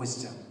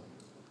wisdom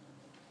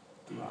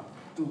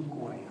သူ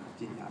ကိုယ်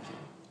တိုင်ပညာဖြစ်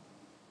တယ်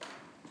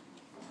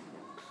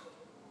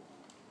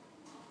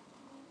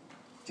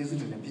ကျေးဇူး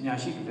တင်တယ်ပညာ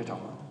ရှိတွေလက်ထော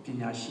က်ပါပ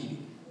ညာရှိ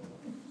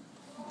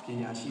တွေ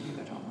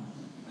လက်ထောက်ပါ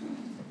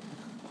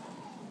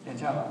ပြန်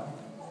ချပါ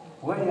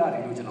ဘဝရတ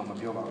ယ်လို့ကျွန်တော်မ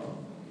ပြောပါဘူး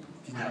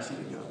ပညာရှိ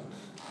တွေပြော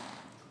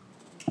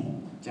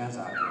ကျမ်း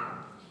စာပြော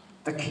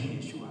သခင်ယေ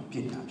ရှုကပ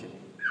ညာဖြစ်တ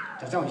ယ်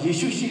ဒါကြောင့်ယေ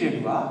ရှုရှိတဲ့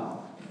လူက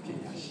ပ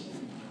ညာရှိ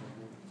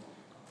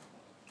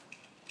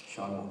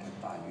ရှောလမုန်ထက်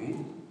သာ၍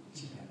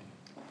ကြီးမြတ်တယ်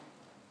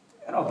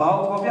အဲ့တော့ဘာ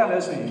ကိုဖော်ပြလဲ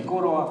ဆိုရင်ကို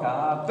တော်က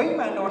ဗိ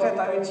မာန်တော်ထက်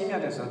သာ၍ကြီးမြ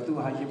တ်တယ်ဆိုတော့သူ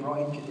ဟာယေဘရ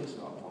ဟိဖြစ်တယ်ဆို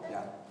တော့ဖော်ပြ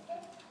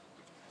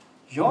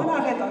ယောနာ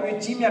ထက်သာ၍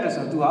ကြီးမြတ်တယ်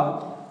ဆိုတော့သူဟာ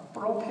ပ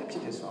ရောဖက်ဖြ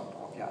စ်တယ်ဆိုတော့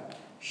ဖော်ပြ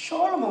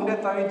ရှောလမုန်ထ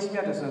က်သာ၍ကြီးမြ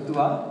တ်တယ်ဆိုတော့သူ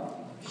ဟာ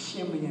ရှ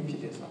င်ဘုရင်ဖြ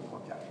စ်တယ်ဆိုတော့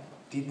ဖော်ပြ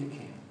ဒီသခ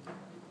င်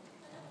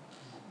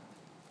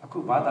အခု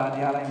ဘာသာတ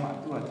ရားတိုင်းမှာ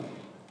သူက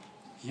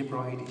ယေဘ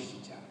ရဟိရှိ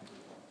ကြတယ်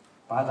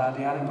ဘာသာတ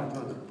ရားတိုင်းမှာ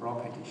သူကပရော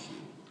ဖက်ရှိတ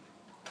ယ်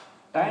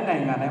တိုင်းနို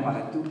င်ငံတိုင်းမှာလ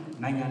ည်းသူ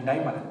နိုင်ငံတို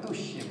င်းမှာလည်းသူ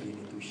ရှင်ဘုရ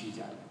င်သူရှိ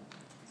ကြတယ်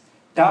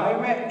ဒါပေ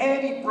မဲ့အဲ့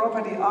ဒီ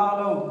prophet အား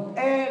လုံး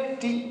အဲ့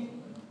ဒီ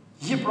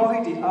ယေဘရ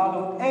ဟိအား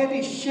လုံးအဲ့ဒီ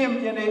ရှင်ဘု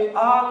ရင်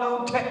အား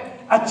လုံးထက်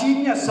အကြီး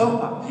မြတ်ဆုံး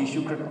ဟာယေရှု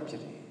ခရစ်တော်ဖြ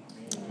စ်တယ်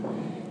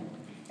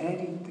အဲ့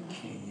ဒီသခ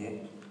င်ရဲ့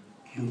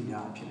လူ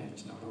များဖြစ်တဲ့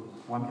ကျွန်တော်တို့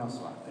ဝမ်းမြောက်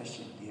စွာအသက်ရှ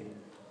င်ရဲ့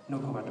နှု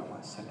တ်ကပတ်တော်မှာ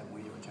ဆက်လက်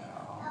ဝေးရကြ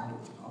အောင်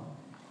လို့ကျွန်တော်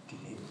ဒီ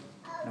နေ့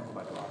နှုတ်ကပ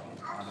တ်တော်အပြင်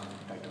အားလုံး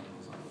တိုက်တွန်း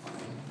လို့ဆိုပါ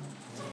တယ်